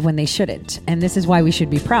side when they shouldn't. And this is why we should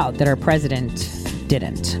be proud that our president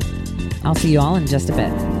didn't. I'll see you all in just a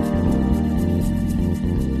bit.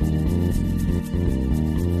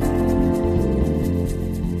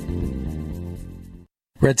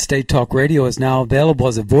 Red State Talk Radio is now available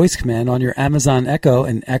as a voice command on your Amazon Echo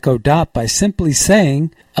and Echo Dot by simply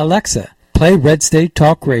saying, Alexa, play Red State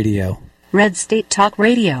Talk Radio. Red State Talk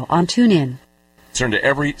Radio on TuneIn. Concern to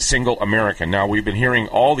every single American. Now, we've been hearing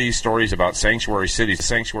all these stories about sanctuary cities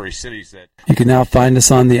that... You can now find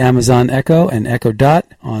us on the Amazon Echo and Echo Dot,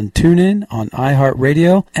 on TuneIn, on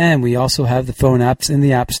iHeartRadio, and we also have the phone apps in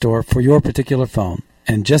the App Store for your particular phone.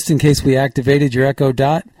 And just in case we activated your Echo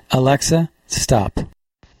Dot, Alexa, stop.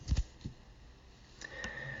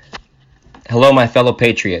 Hello, my fellow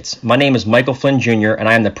patriots. My name is Michael Flynn Jr., and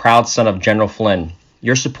I am the proud son of General Flynn.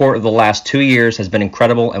 Your support of the last 2 years has been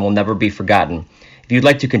incredible and will never be forgotten. If you'd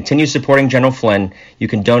like to continue supporting General Flynn, you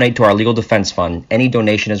can donate to our Legal Defense Fund. Any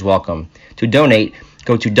donation is welcome. To donate,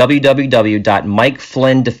 go to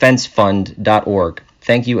www.mikeflynndefensefund.org.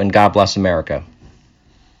 Thank you, and God bless America.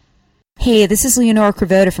 Hey, this is Leonora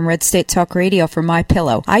Cravoda from Red State Talk Radio for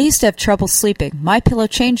MyPillow. I used to have trouble sleeping. MyPillow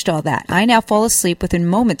changed all that. I now fall asleep within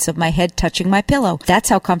moments of my head touching my pillow. That's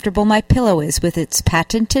how comfortable MyPillow is with its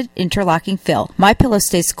patented interlocking fill. MyPillow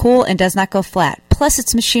stays cool and does not go flat. Plus,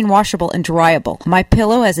 it's machine washable and dryable.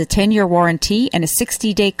 MyPillow has a 10-year warranty and a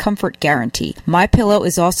 60-day comfort guarantee. MyPillow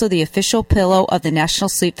is also the official pillow of the National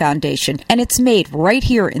Sleep Foundation, and it's made right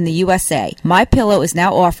here in the USA. MyPillow is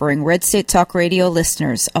now offering Red State Talk Radio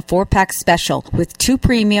listeners a 4-pack special with 2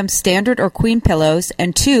 premium standard or queen pillows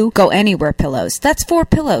and 2 go anywhere pillows. That's 4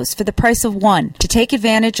 pillows for the price of 1. To take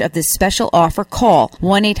advantage of this special offer, call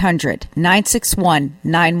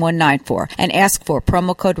 1-800-961-9194 and ask for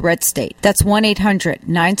promo code RedState. That's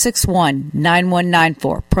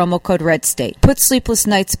 1-800-961-9194, promo code RedState. Put sleepless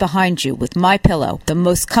nights behind you with MyPillow, the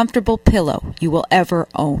most comfortable pillow you will ever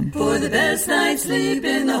own. For the best night's sleep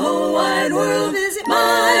in the whole wide world, visit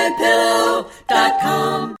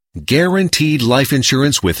MyPillow.com. Guaranteed life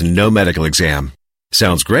insurance with no medical exam.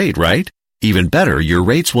 Sounds great, right? Even better, your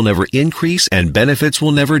rates will never increase and benefits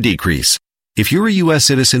will never decrease. If you're a U.S.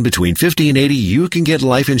 citizen between 50 and 80, you can get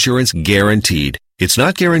life insurance guaranteed. It's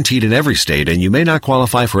not guaranteed in every state, and you may not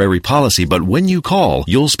qualify for every policy, but when you call,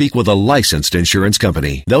 you'll speak with a licensed insurance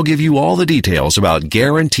company. They'll give you all the details about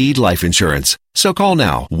guaranteed life insurance. So call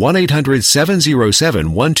now,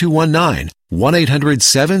 1-800-707-1219,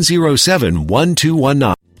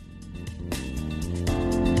 1-800-707-1219.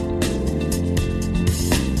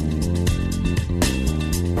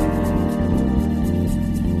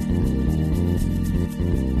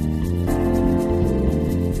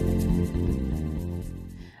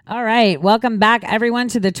 All right. Welcome back, everyone,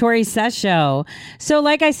 to the Tori Says Show. So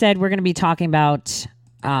like I said, we're going to be talking about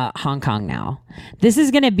Hong Kong now. This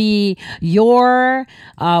is going to be your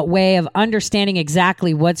way of understanding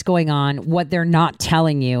exactly what's going on, what they're not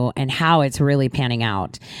telling you, and how it's really panning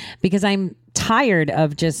out. Because I'm tired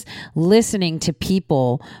of just listening to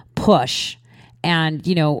people push and,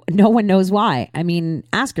 no one knows why. I mean,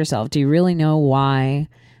 ask yourself, do you really know why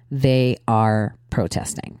they are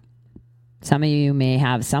protesting? Some of you may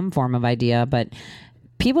have some form of idea, but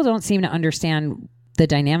people don't seem to understand the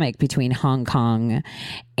dynamic between Hong Kong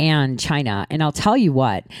and China. And I'll tell you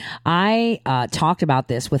what, I talked about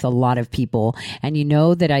this with a lot of people, and you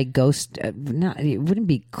know that I it wouldn't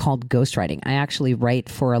be called ghostwriting. I actually write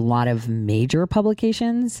for a lot of major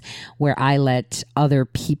publications where I let other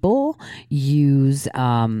people use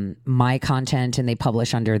my content and they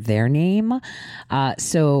publish under their name.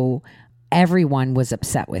 So everyone was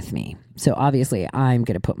upset with me. So obviously I'm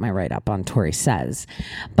going to put my write-up on Tori Says.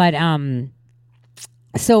 But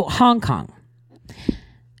so Hong Kong.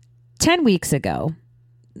 10 weeks ago,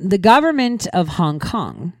 the government of Hong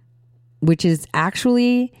Kong, which is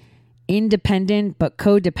actually independent but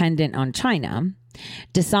codependent on China,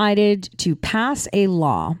 decided to pass a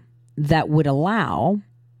law that would allow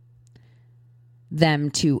them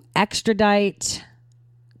to extradite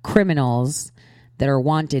criminals that are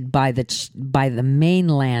wanted by the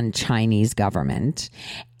mainland Chinese government,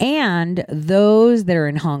 and those that are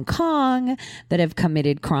in Hong Kong that have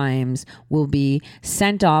committed crimes will be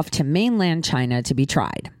sent off to mainland China to be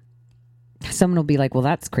tried. Someone will be like, well,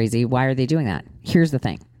 that's crazy. Why are they doing that? Here's the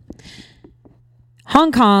thing.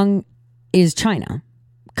 Hong Kong is China,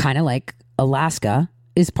 kind of like Alaska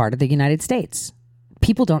is part of the United States.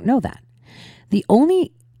 People don't know that. The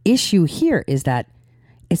only issue here is that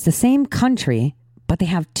it's the same country, but they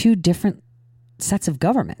have two different sets of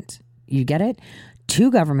government. You get it? Two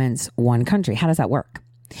governments, one country. How does that work?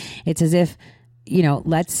 It's as if,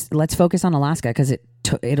 let's focus on Alaska because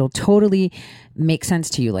it'll totally make sense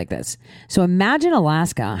to you like this. So imagine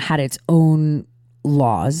Alaska had its own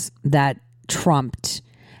laws that trumped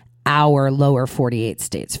our lower 48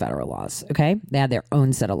 states' federal laws. Okay? They had their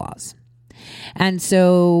own set of laws. And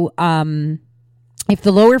so, if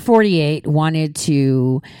the lower 48 wanted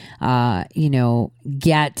to,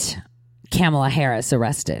 get Kamala Harris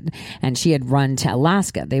arrested and she had run to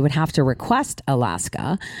Alaska, they would have to request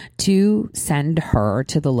Alaska to send her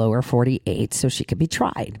to the lower 48 so she could be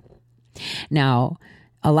tried. Now,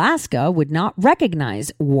 Alaska would not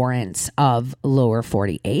recognize warrants of lower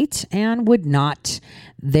 48 and would not,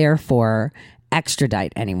 therefore,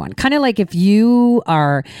 extradite anyone. Kind of like if you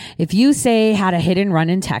say had a hit and run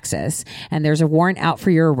in Texas and there's a warrant out for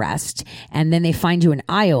your arrest and then they find you in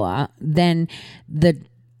Iowa, then the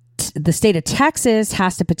state of Texas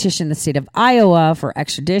has to petition the state of Iowa for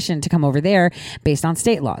extradition to come over there based on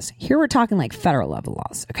state laws. Here we're talking like federal level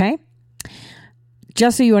laws, okay?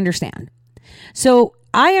 Just so you understand. So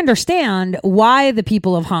I understand why the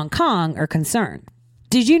people of Hong Kong are concerned.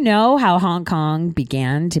 Did you know how Hong Kong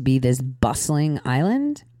began to be this bustling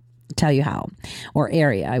island? I'll tell you how, or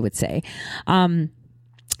area, I would say. The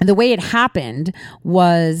way it happened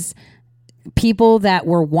was people that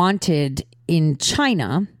were wanted in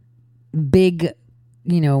China, big,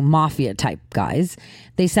 mafia type guys,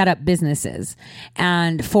 they set up businesses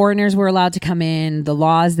and foreigners were allowed to come in. The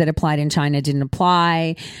laws that applied in China didn't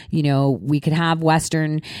apply. We could have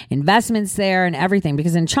Western investments there and everything,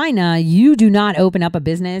 because in China, you do not open up a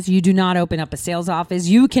business. You do not open up a sales office.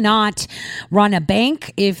 You cannot run a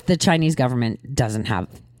bank if the Chinese government doesn't have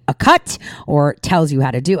a cut or tells you how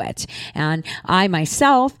to do it. And I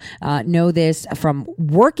myself know this from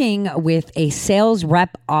working with a sales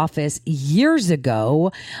rep office years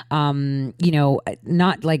ago,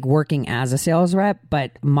 not like working as a sales rep,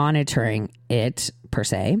 but monitoring it per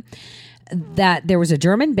se, that there was a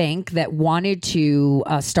German bank that wanted to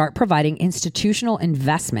start providing institutional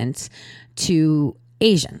investments to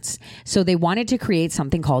Asians. So they wanted to create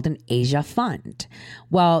something called an Asia Fund.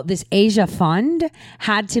 Well, this Asia Fund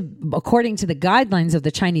had to, according to the guidelines of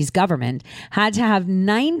the Chinese government, had to have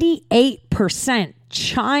 98%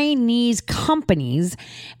 Chinese companies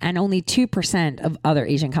and only 2% of other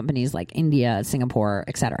Asian companies like India, Singapore,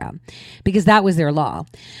 etc., because that was their law.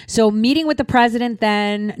 So meeting with the president,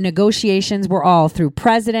 then negotiations were all through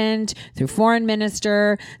president, through foreign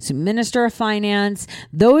minister, through minister of finance.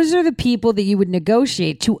 Those are the people that you would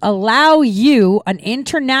negotiate to allow you, an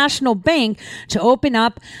international bank, to open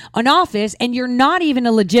up an office. And you're not even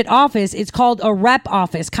a legit office. It's called a rep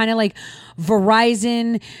office, kind of like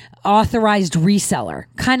Verizon authorized reseller,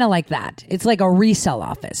 kind of like that. It's like a resell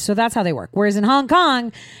office. So that's how they work. Whereas in Hong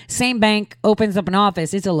Kong, same bank opens up an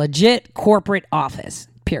office. It's a legit corporate office,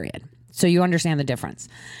 period. So you understand the difference.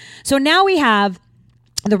 So now we have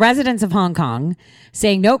the residents of Hong Kong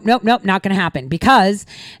saying, nope, not going to happen, because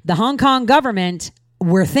the Hong Kong government,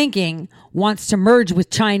 we're thinking, wants to merge with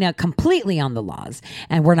China completely on the laws,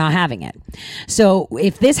 and we're not having it. So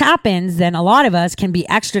if this happens, then a lot of us can be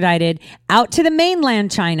extradited out to the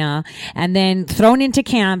mainland China and then thrown into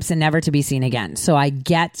camps and never to be seen again. So I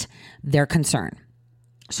get their concern.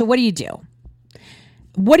 So what do you do?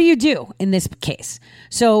 What do you do in this case?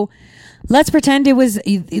 So let's pretend it was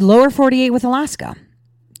lower 48 with Alaska.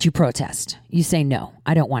 You protest. You say, no,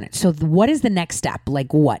 I don't want it. So what is the next step?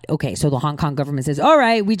 Like what? Okay, so the Hong Kong government says, all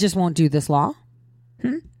right, we just won't do this law.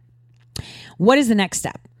 What is the next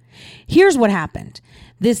step? Here's what happened.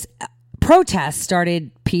 This protest started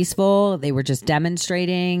peaceful. They were just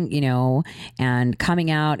demonstrating, and coming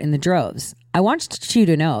out in the droves. I want you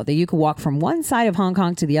to know that you could walk from one side of Hong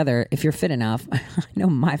Kong to the other if you're fit enough. I know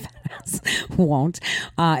my fat ass won't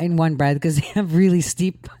in one breath, because they have really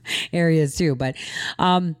steep areas too. But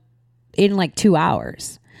in like 2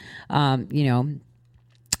 hours,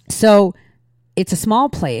 So it's a small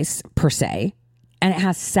place per se, and it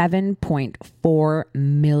has 7.4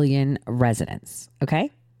 million residents.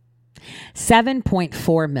 Okay,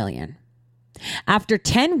 7.4 million. After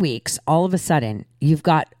 10 weeks, all of a sudden, you've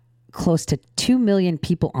got close to 2 million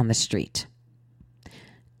people on the street.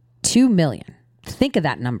 2 million. Think of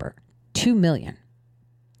that number. 2 million.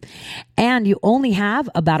 And you only have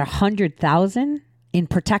about 100,000 in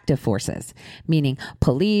protective forces, meaning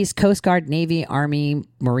police, Coast Guard, Navy, Army,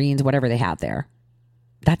 Marines, whatever they have there.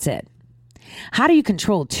 That's it. How do you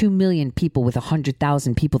control 2 million people with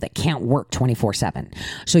 100,000 people that can't work 24/7?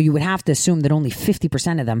 So you would have to assume that only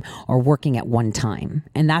 50% of them are working at one time.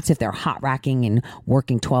 And that's if they're hot racking and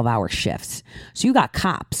working 12-hour shifts. So you got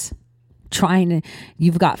cops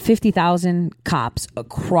you've got 50,000 cops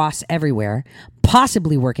across everywhere,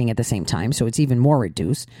 possibly working at the same time. So it's even more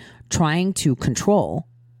reduced, trying to control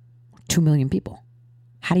 2 million people.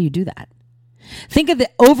 How do you do that? Think of the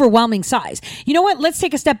overwhelming size. You know what? Let's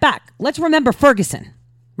take a step back. Let's remember Ferguson,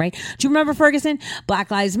 right? Do you remember Ferguson?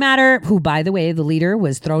 Black Lives Matter, who, by the way, the leader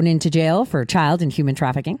was thrown into jail for child and human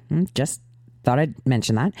trafficking. Just thought I'd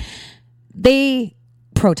mention that. They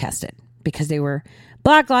protested because they were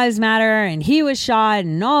Black Lives Matter and he was shot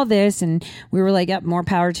and all this. And we were like, yep, more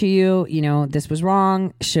power to you. This was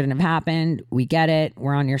wrong. Shouldn't have happened. We get it.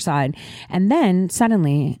 We're on your side. And then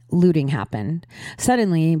suddenly looting happened.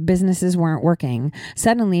 Suddenly businesses weren't working.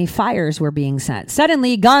 Suddenly fires were being set.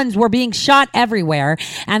 Suddenly guns were being shot everywhere.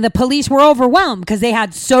 And the police were overwhelmed because they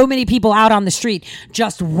had so many people out on the street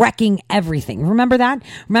just wrecking everything. Remember that?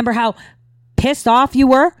 Remember how pissed off you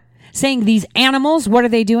were? Saying these animals, what are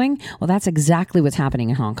they doing? Well, that's exactly what's happening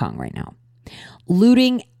in Hong Kong right now.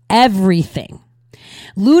 Looting everything.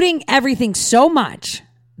 Looting everything so much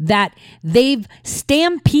that they've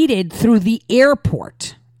stampeded through the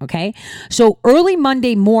airport. Okay? So early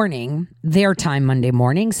Monday morning, their time Monday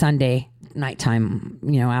morning, Sunday nighttime,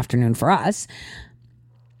 afternoon for us,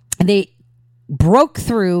 they broke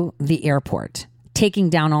through the airport, taking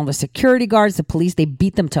down all the security guards, the police. They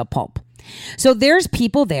beat them to a pulp. So there's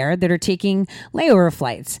people there that are taking layover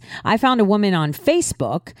flights. I found a woman on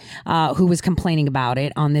Facebook who was complaining about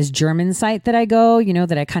it on this German site that I go,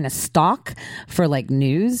 that I kind of stalk for like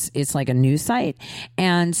news. It's like a news site.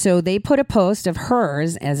 And so they put a post of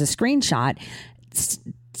hers as a screenshot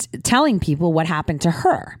telling people what happened to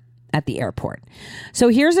her at the airport. So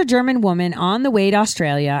here's a German woman on the way to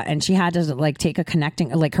Australia, and she had to take a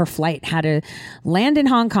connecting, her flight had to land in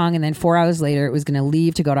Hong Kong, and then 4 hours later it was going to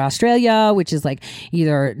leave to go to Australia, which is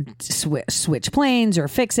either switch planes or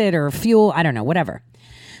fix it or fuel, I don't know, whatever.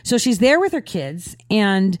 So she's there with her kids,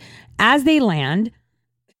 and as they land,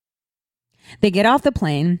 they get off the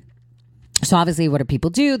plane. So obviously what do people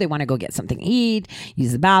do? They want to go get something to eat,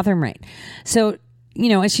 use the bathroom, right? So,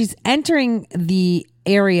 as she's entering the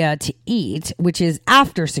area to eat, which is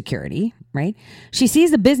after security, right? She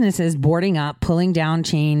sees the businesses boarding up, pulling down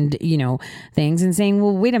chained, things and saying,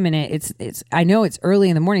 well, wait a minute. I know it's early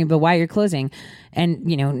in the morning, but why are you closing? And,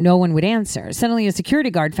 no one would answer. Suddenly a security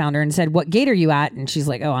guard found her and said, what gate are you at? And she's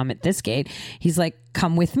like, oh, I'm at this gate. He's like,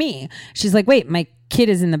 come with me. She's like, wait, my kid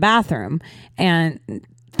is in the bathroom. And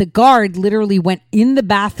the guard literally went in the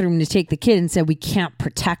bathroom to take the kid and said, we can't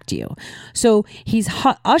protect you. So he's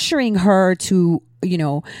ushering her to,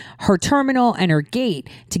 her terminal and her gate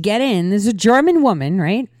to get in. There's a German woman,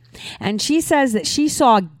 right? And she says that she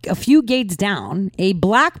saw a few gates down a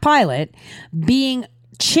black pilot being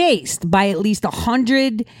chased by at least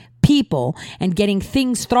 100 people and getting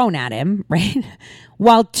things thrown at him, right?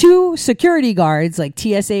 While two security guards, like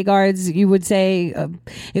TSA guards, you would say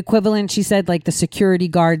equivalent, she said, like the security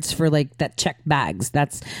guards for like that check bags.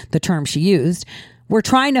 That's the term she used. Were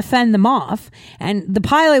trying to fend them off, and the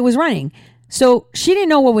pilot was running. So she didn't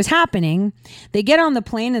know what was happening. They get on the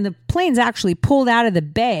plane, and the plane's actually pulled out of the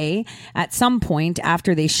bay at some point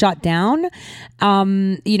after they shut down,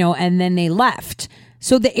 and then they left.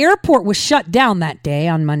 So the airport was shut down that day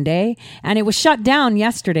on Monday, and it was shut down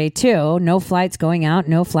yesterday too. No flights going out,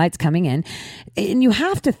 no flights coming in. And you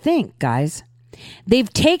have to think, guys,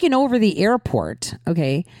 they've taken over the airport,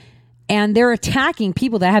 okay? And they're attacking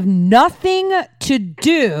people that have nothing to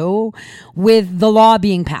do with the law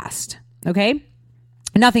being passed, okay?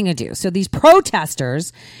 Nothing to do. So these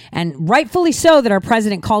protesters, and rightfully so that our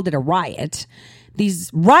president called it a riot, these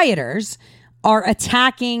rioters are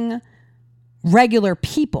attacking regular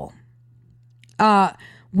people,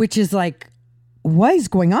 which is like, what is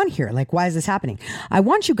going on here? Like, why is this happening? I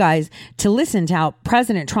want you guys to listen to how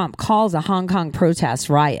President Trump calls the Hong Kong protests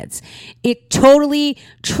riots. It totally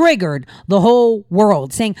triggered the whole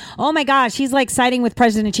world, saying, oh my gosh, he's like siding with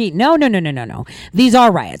President Xi. No. These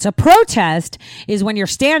are riots. A protest is when you're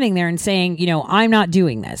standing there and saying, I'm not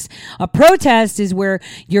doing this. A protest is where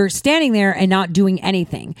you're standing there and not doing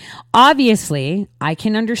anything. Obviously, I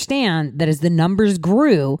can understand that as the numbers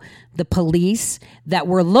grew, the police that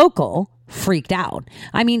were local freaked out.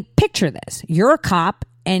 I mean, picture this. You're a cop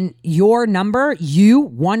and your number,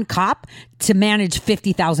 one cop, to manage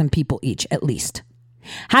 50,000 people each, at least.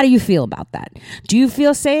 How do you feel about that? Do you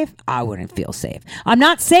feel safe? I wouldn't feel safe. I'm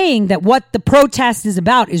not saying that what the protest is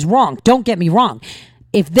about is wrong. Don't get me wrong.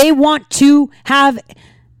 If they want to have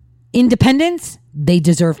independence, they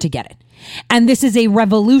deserve to get it. And this is a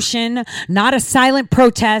revolution, not a silent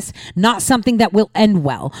protest, not something that will end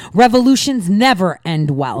well. Revolutions never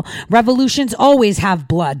end well. Revolutions always have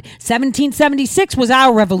blood. 1776 was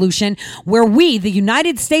our revolution, where we, the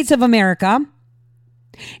United States of America,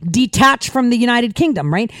 detached from the United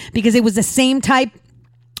Kingdom, right? Because it was the same type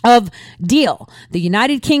of deal. The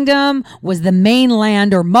United Kingdom was the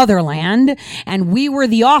mainland or motherland, and we were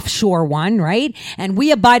the offshore one, right? And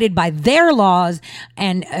we abided by their laws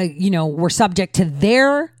and, were subject to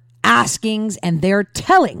their askings and their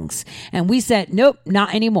tellings. And we said, nope,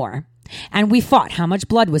 not anymore. And we fought. How much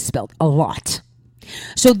blood was spilled? A lot.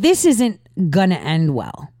 So this isn't gonna end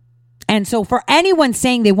well. And so for anyone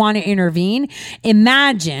saying they want to intervene,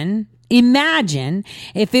 imagine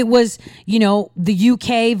if it was, the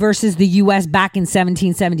UK versus the US back in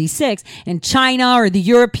 1776 and China or the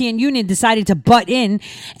European Union decided to butt in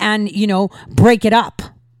and, break it up.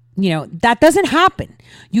 That doesn't happen.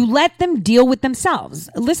 You let them deal with themselves.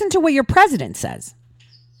 Listen to what your president says.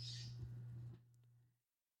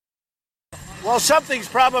 Well, something's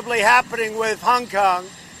probably happening with Hong Kong.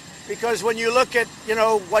 Because when you look at,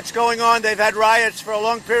 what's going on, they've had riots for a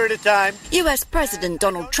long period of time. US President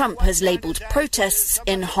Donald Trump has labelled protests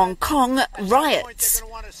in Hong Kong riots,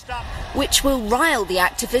 which will rile the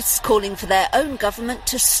activists calling for their own government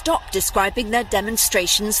to stop describing their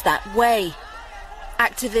demonstrations that way.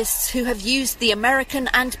 Activists who have used the American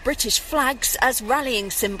and British flags as rallying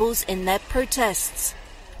symbols in their protests.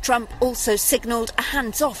 Trump also signalled a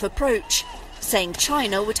hands-off approach, saying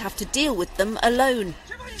China would have to deal with them alone.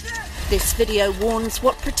 This video warns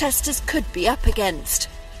what protesters could be up against.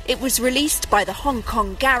 It was released by the Hong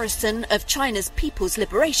Kong garrison of China's People's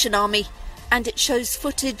Liberation Army, and it shows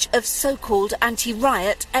footage of so-called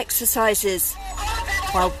anti-riot exercises.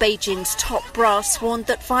 While Beijing's top brass warned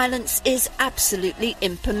that violence is absolutely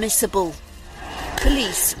impermissible.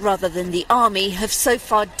 Police, rather than the army, have so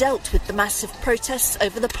far dealt with the massive protests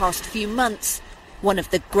over the past few months. One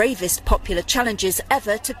of the gravest popular challenges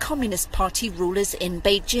ever to Communist Party rulers in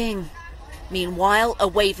Beijing. Meanwhile, a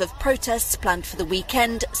wave of protests planned for the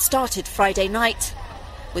weekend started Friday night,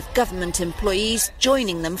 with government employees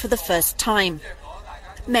joining them for the first time.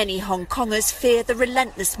 Many Hong Kongers fear the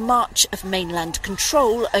relentless march of mainland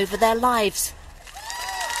control over their lives.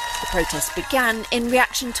 The protest began in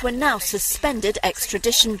reaction to a now suspended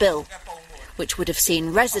extradition bill, which would have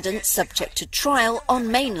seen residents subject to trial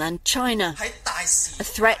on mainland China. A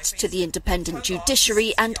threat to the independent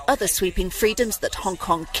judiciary and other sweeping freedoms that Hong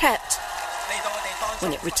Kong kept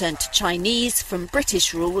when it returned to Chinese from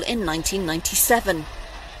British rule in 1997.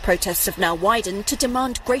 Protests have now widened to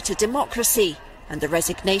demand greater democracy and the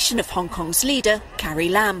resignation of Hong Kong's leader, Carrie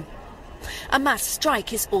Lam. A mass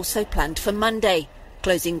strike is also planned for Monday,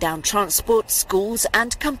 closing down transport, schools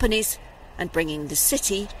and companies and bringing the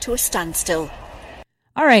city to a standstill.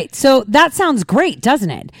 All right, so that sounds great, doesn't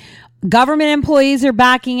it? Government employees are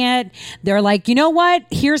backing it. They're like, you know what?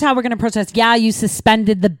 Here's how we're going to protest. Yeah, you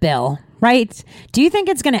suspended the bill, right? Do you think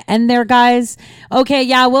it's going to end there, guys? Okay,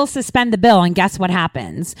 yeah, we'll suspend the bill. And guess what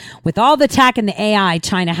happens? With all the tech and the AI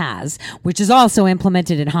China has, which is also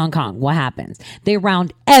implemented in Hong Kong, what happens? They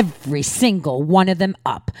round every single one of them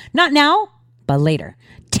up. Not now, but later.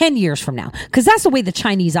 10 years from now, because that's the way the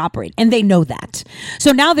Chinese operate, and they know that.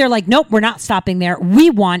 So now they're like, nope, we're not stopping there. We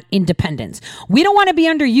want independence. We don't want to be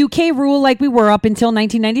under UK rule like we were up until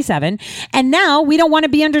 1997, and now we don't want to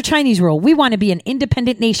be under Chinese rule. We want to be an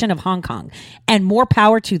independent nation of Hong Kong, and more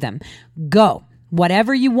power to them. Go.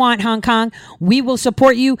 Whatever you want, Hong Kong, we will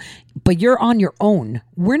support you, but you're on your own.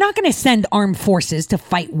 We're not going to send armed forces to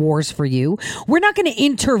fight wars for you. We're not going to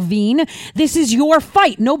intervene. This is your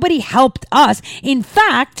fight. Nobody helped us. In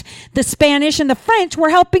fact, the Spanish and the French were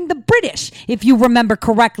helping the British, if you remember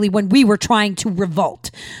correctly, when we were trying to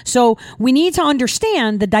revolt. So we need to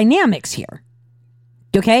understand the dynamics here.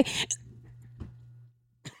 Okay?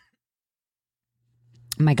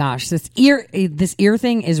 My gosh, this ear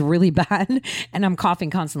thing is really bad and I'm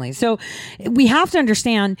coughing constantly. So we have to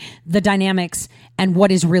understand the dynamics and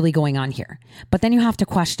what is really going on here. But then you have to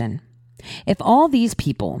question, if all these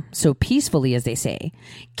people, so peacefully as they say,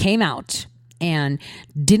 came out and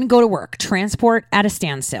didn't go to work, transport at a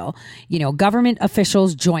standstill, government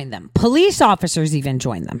officials joined them, police officers even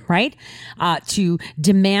joined them, right? To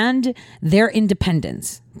demand their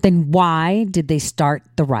independence, then why did they start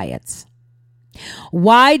the riots?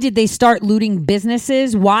 Why did they start looting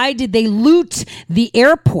businesses? Why did they loot the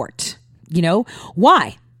airport?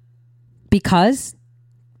 Why? Because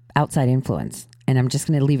outside influence. And I'm just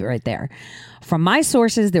going to leave it right there. From my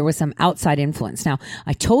sources, there was some outside influence. Now,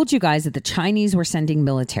 I told you guys that the Chinese were sending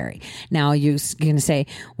military. Now, you're going to say,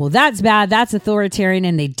 well, that's bad. That's authoritarian.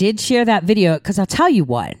 And they did share that video because I'll tell you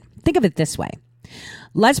what. Think of it this way.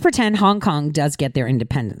 Let's pretend Hong Kong does get their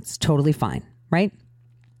independence. Totally fine, right?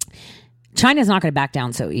 China's not going to back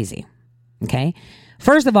down so easy. Okay.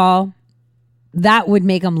 First of all, that would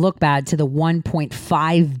make them look bad to the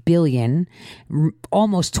 1.5 billion,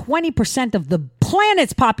 almost 20% of the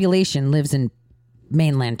planet's population lives in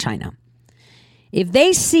mainland China. If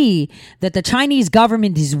they see that the Chinese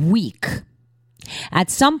government is weak, at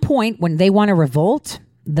some point when they want to revolt,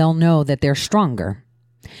 they'll know that they're stronger.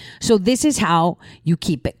 So this is how you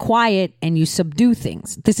keep it quiet and you subdue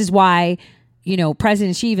things. This is why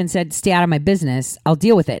President Xi even said, stay out of my business. I'll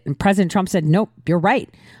deal with it. And President Trump said, nope, you're right.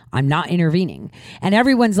 I'm not intervening. And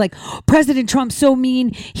everyone's like, President Trump's so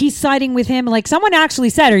mean. He's siding with him. Like someone actually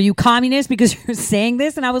said, are you communist because you're saying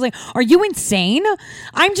this? And I was like, are you insane?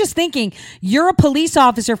 I'm just thinking you're a police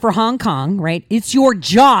officer for Hong Kong, right? It's your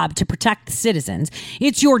job to protect the citizens.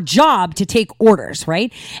 It's your job to take orders,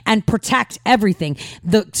 right? And protect everything.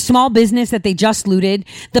 The small business that they just looted,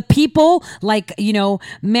 the people like,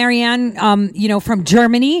 Marianne, from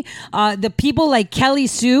Germany, the people like Kelly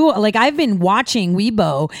Sue, like I've been watching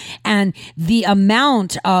Weibo. And the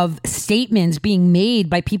amount of statements being made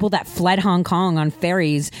by people that fled Hong Kong on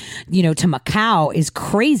ferries, to Macau is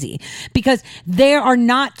crazy because they are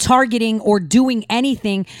not targeting or doing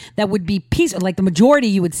anything that would be peaceful. Like the majority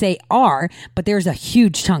you would say are, but there's a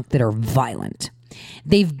huge chunk that are violent.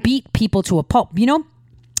 They've beat people to a pulp.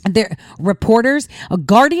 They're reporters, a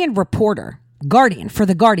Guardian reporter, for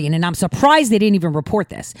the Guardian, and I'm surprised they didn't even report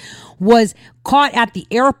this, was caught at the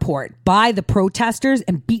airport by the protesters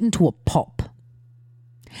and beaten to a pulp.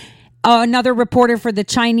 Another reporter for the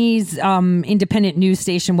Chinese independent news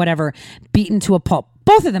station, whatever, beaten to a pulp.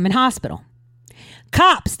 Both of them in hospital.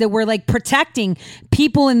 Cops that were like protecting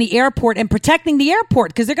people in the airport and protecting the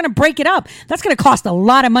airport because they're going to break it up. That's going to cost a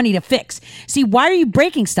lot of money to fix. See, why are you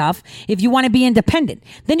breaking stuff if you want to be independent?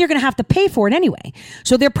 Then you're going to have to pay for it anyway.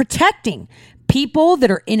 So they're protecting people that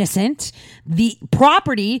are innocent, the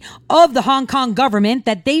property of the Hong Kong government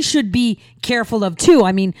that they should be careful of too.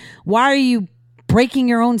 I mean, why are you breaking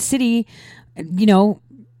your own city,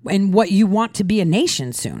 and what you want to be a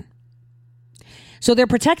nation soon? So they're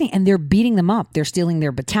protecting and they're beating them up. They're stealing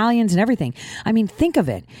their battalions and everything. I mean, think of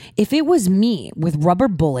it. If it was me with rubber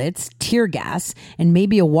bullets, tear gas, and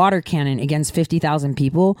maybe a water cannon against 50,000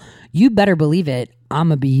 people, you better believe it, I'm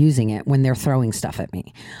going to be using it when they're throwing stuff at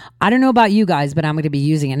me. I don't know about you guys, but I'm going to be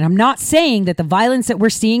using it. And I'm not saying that the violence that we're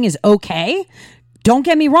seeing is okay. Don't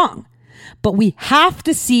get me wrong. But we have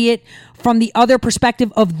to see it from the other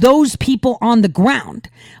perspective of those people on the ground.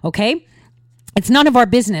 Okay? It's none of our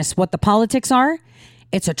business what the politics are.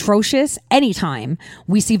 It's atrocious anytime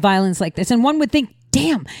we see violence like this. And one would think,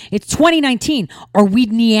 damn, it's 2019. Are we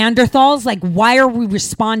Neanderthals? Like, why are we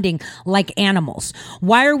responding like animals?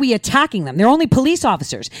 Why are we attacking them? They're only police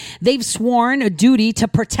officers. They've sworn a duty to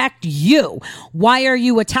protect you. Why are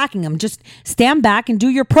you attacking them? Just stand back and do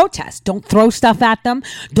your protest. Don't throw stuff at them.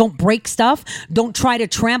 Don't break stuff. Don't try to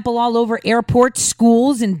trample all over airports,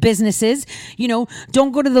 schools, and businesses. You know,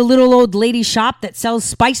 don't go to the little old lady shop that sells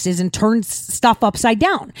spices and turns stuff upside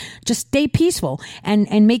down. Just stay peaceful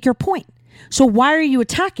and make your point. So why are you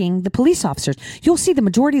attacking the police officers? You'll see the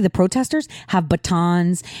majority of the protesters have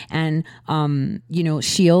batons and,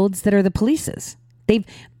 shields that are the police's. They've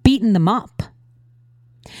beaten them up.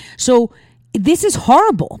 So this is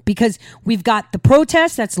horrible because we've got the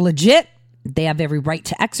protest that's legit. They have every right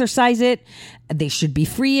to exercise it. They should be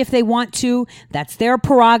free if they want to. That's their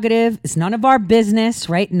prerogative. It's none of our business,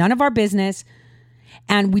 right? None of our business.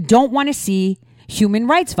 And we don't want to see human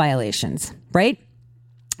rights violations, right?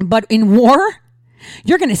 But in war,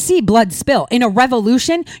 you're going to see blood spill. In a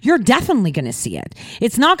revolution, you're definitely going to see it.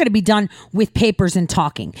 It's not going to be done with papers and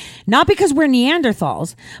talking. Not because we're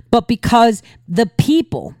Neanderthals, but because the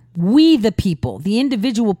people, we the people, the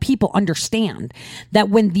individual people understand that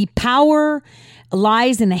when the power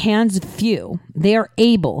lies in the hands of few, they are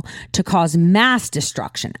able to cause mass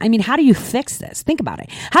destruction. I mean, how do you fix this? Think about it.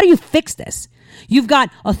 How do you fix this? You've got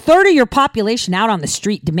a third of your population out on the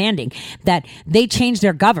street demanding that they change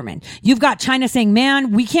their government. You've got China saying,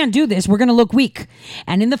 man, we can't do this. We're going to look weak.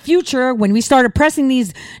 And in the future, when we start oppressing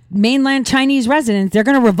these mainland Chinese residents, they're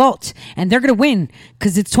going to revolt and they're going to win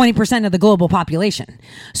because it's 20% of the global population.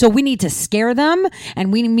 So we need to scare them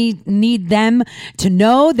and we need them to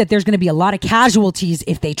know that there's going to be a lot of casualties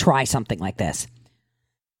if they try something like this.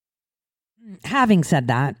 Having said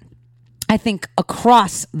that, I think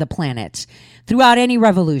across the planet, throughout any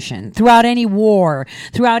revolution, throughout any war,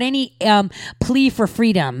 throughout any plea for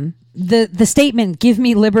freedom, the statement, give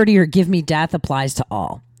me liberty or give me death, applies to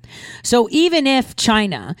all. So even if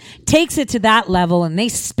China takes it to that level and they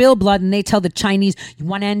spill blood and they tell the Chinese, you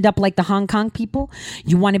want to end up like the Hong Kong people?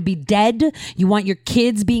 You want to be dead? You want your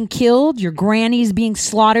kids being killed? Your grannies being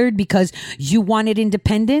slaughtered because you wanted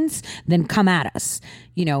independence? Then come at us.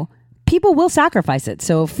 You know, people will sacrifice it.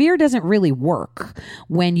 So fear doesn't really work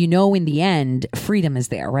when you know in the end freedom is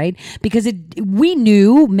there, right? Because we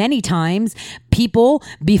knew many times people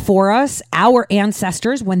before us, our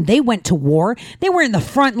ancestors, when they went to war, they were in the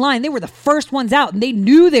front line. They were the first ones out and they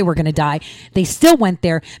knew they were going to die. They still went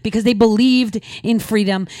there because they believed in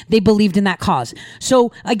freedom. They believed in that cause.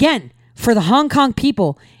 So again, for the Hong Kong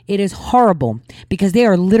people, it is horrible because they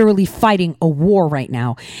are literally fighting a war right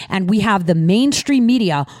now. And we have the mainstream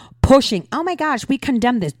media pushing, oh my gosh, we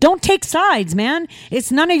condemn this. Don't take sides, man.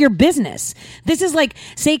 It's none of your business. This is like,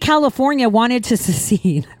 say California wanted to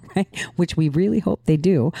secede, right? Which we really hope they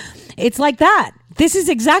do. It's like that. This is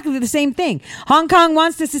exactly the same thing. Hong Kong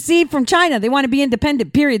wants to secede from China. They want to be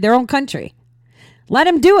independent, period, their own country. Let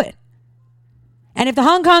them do it. And if the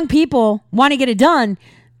Hong Kong people want to get it done,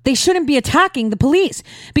 they shouldn't be attacking the police,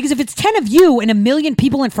 because if it's 10 of you and 1 million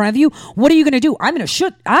people in front of you, what are you going to do?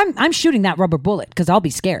 I'm shooting that rubber bullet because I'll be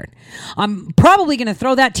scared. I'm probably going to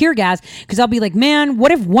throw that tear gas because I'll be like, man,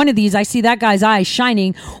 what if one of these, I see that guy's eyes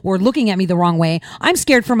shining or looking at me the wrong way? I'm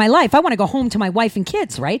scared for my life. I want to go home to my wife and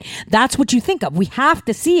kids, right? That's what you think of. We have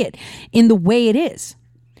to see it in the way it is.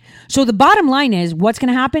 So the bottom line is, what's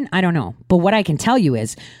going to happen? I don't know. But what I can tell you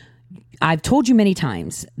is, I've told you many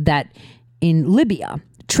times that in Libya,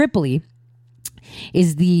 Tripoli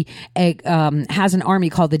is has an army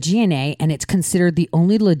called the GNA, and it's considered the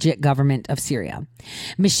only legit government of Syria.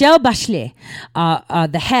 Michelle Bachelet,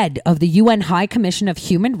 the head of the UN High Commission of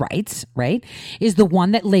Human Rights, right, is the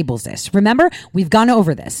one that labels this. Remember, we've gone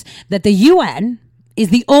over this, that the UN is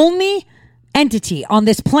the only entity on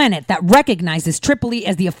this planet that recognizes Tripoli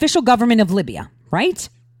as the official government of Libya, right?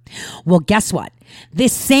 Well, guess what?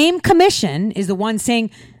 This same commission is the one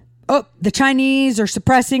saying, oh, the Chinese are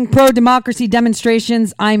suppressing pro-democracy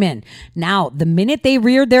demonstrations. I'm in. Now, the minute they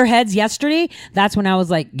reared their heads yesterday, that's when I was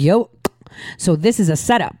like, yo, So this is a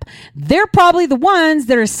setup. They're probably the ones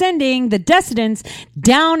that are sending the dissidents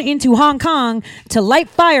down into Hong Kong to light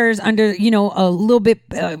fires under, a little bit,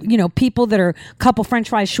 people that are a couple French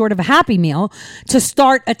fries short of a Happy Meal to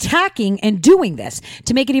start attacking and doing this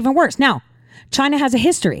to make it even worse. Now, China has a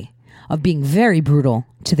history of being very brutal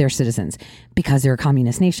to their citizens because they're a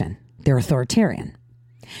communist nation. They're authoritarian.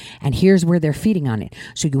 And here's where they're feeding on it.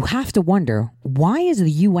 So you have to wonder, why is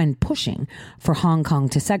the UN pushing for Hong Kong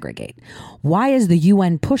to segregate? Why is the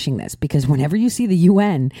UN pushing this? Because whenever you see the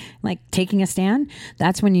UN taking a stand,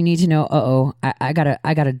 that's when you need to know, I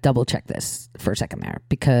gotta double check this for a second there.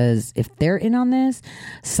 Because if they're in on this,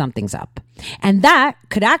 something's up. And that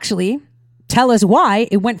could actually tell us why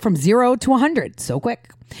it went from 0 to 100 so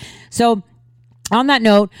quick. So on that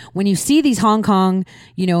note, when you see these Hong Kong,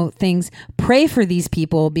 things, pray for these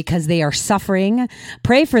people because they are suffering.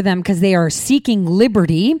 Pray for them because they are seeking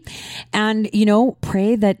liberty. And,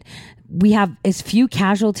 pray that we have as few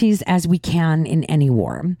casualties as we can in any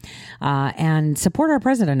war. And support our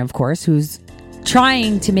president, of course, who's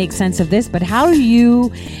trying to make sense of this. But how do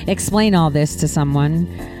you explain all this to someone,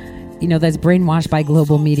 that's brainwashed by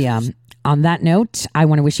global media? On that note, I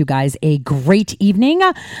want to wish you guys a great evening.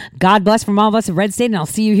 God bless from all of us at Red State, and I'll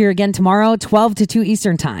see you here again tomorrow, 12 to 2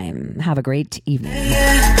 Eastern Time. Have a great evening.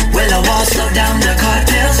 Will I wall slow down the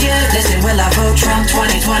cartels? Yeah. Listen, will I vote Trump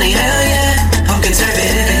 2020? Hell yeah. I'm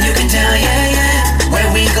conservative and you can tell, yeah. Where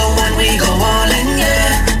we go when we go all in,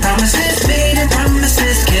 yeah. Promises made and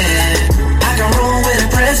promises kept. I can roll with a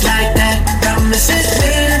press like that. Promises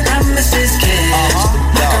made and promises kept.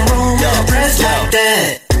 I can roll with a press like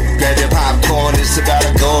that. Grab your popcorn, it's about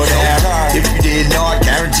to go down. If you didn't know, I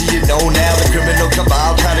guarantee you know now. The criminal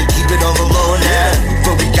cabal try to keep it on the low now.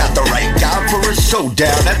 But we got the right guy for a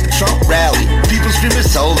showdown at the Trump rally. People screaming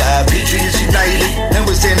so loud, Patriots united. And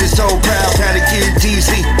we're standing so proud, trying to get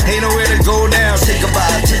DC. Ain't nowhere to go now. Say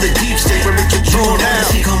goodbye to the deep state, we're in control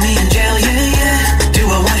now. Call me in jail, yeah, yeah. Do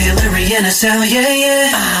I want Hillary in a cell, yeah,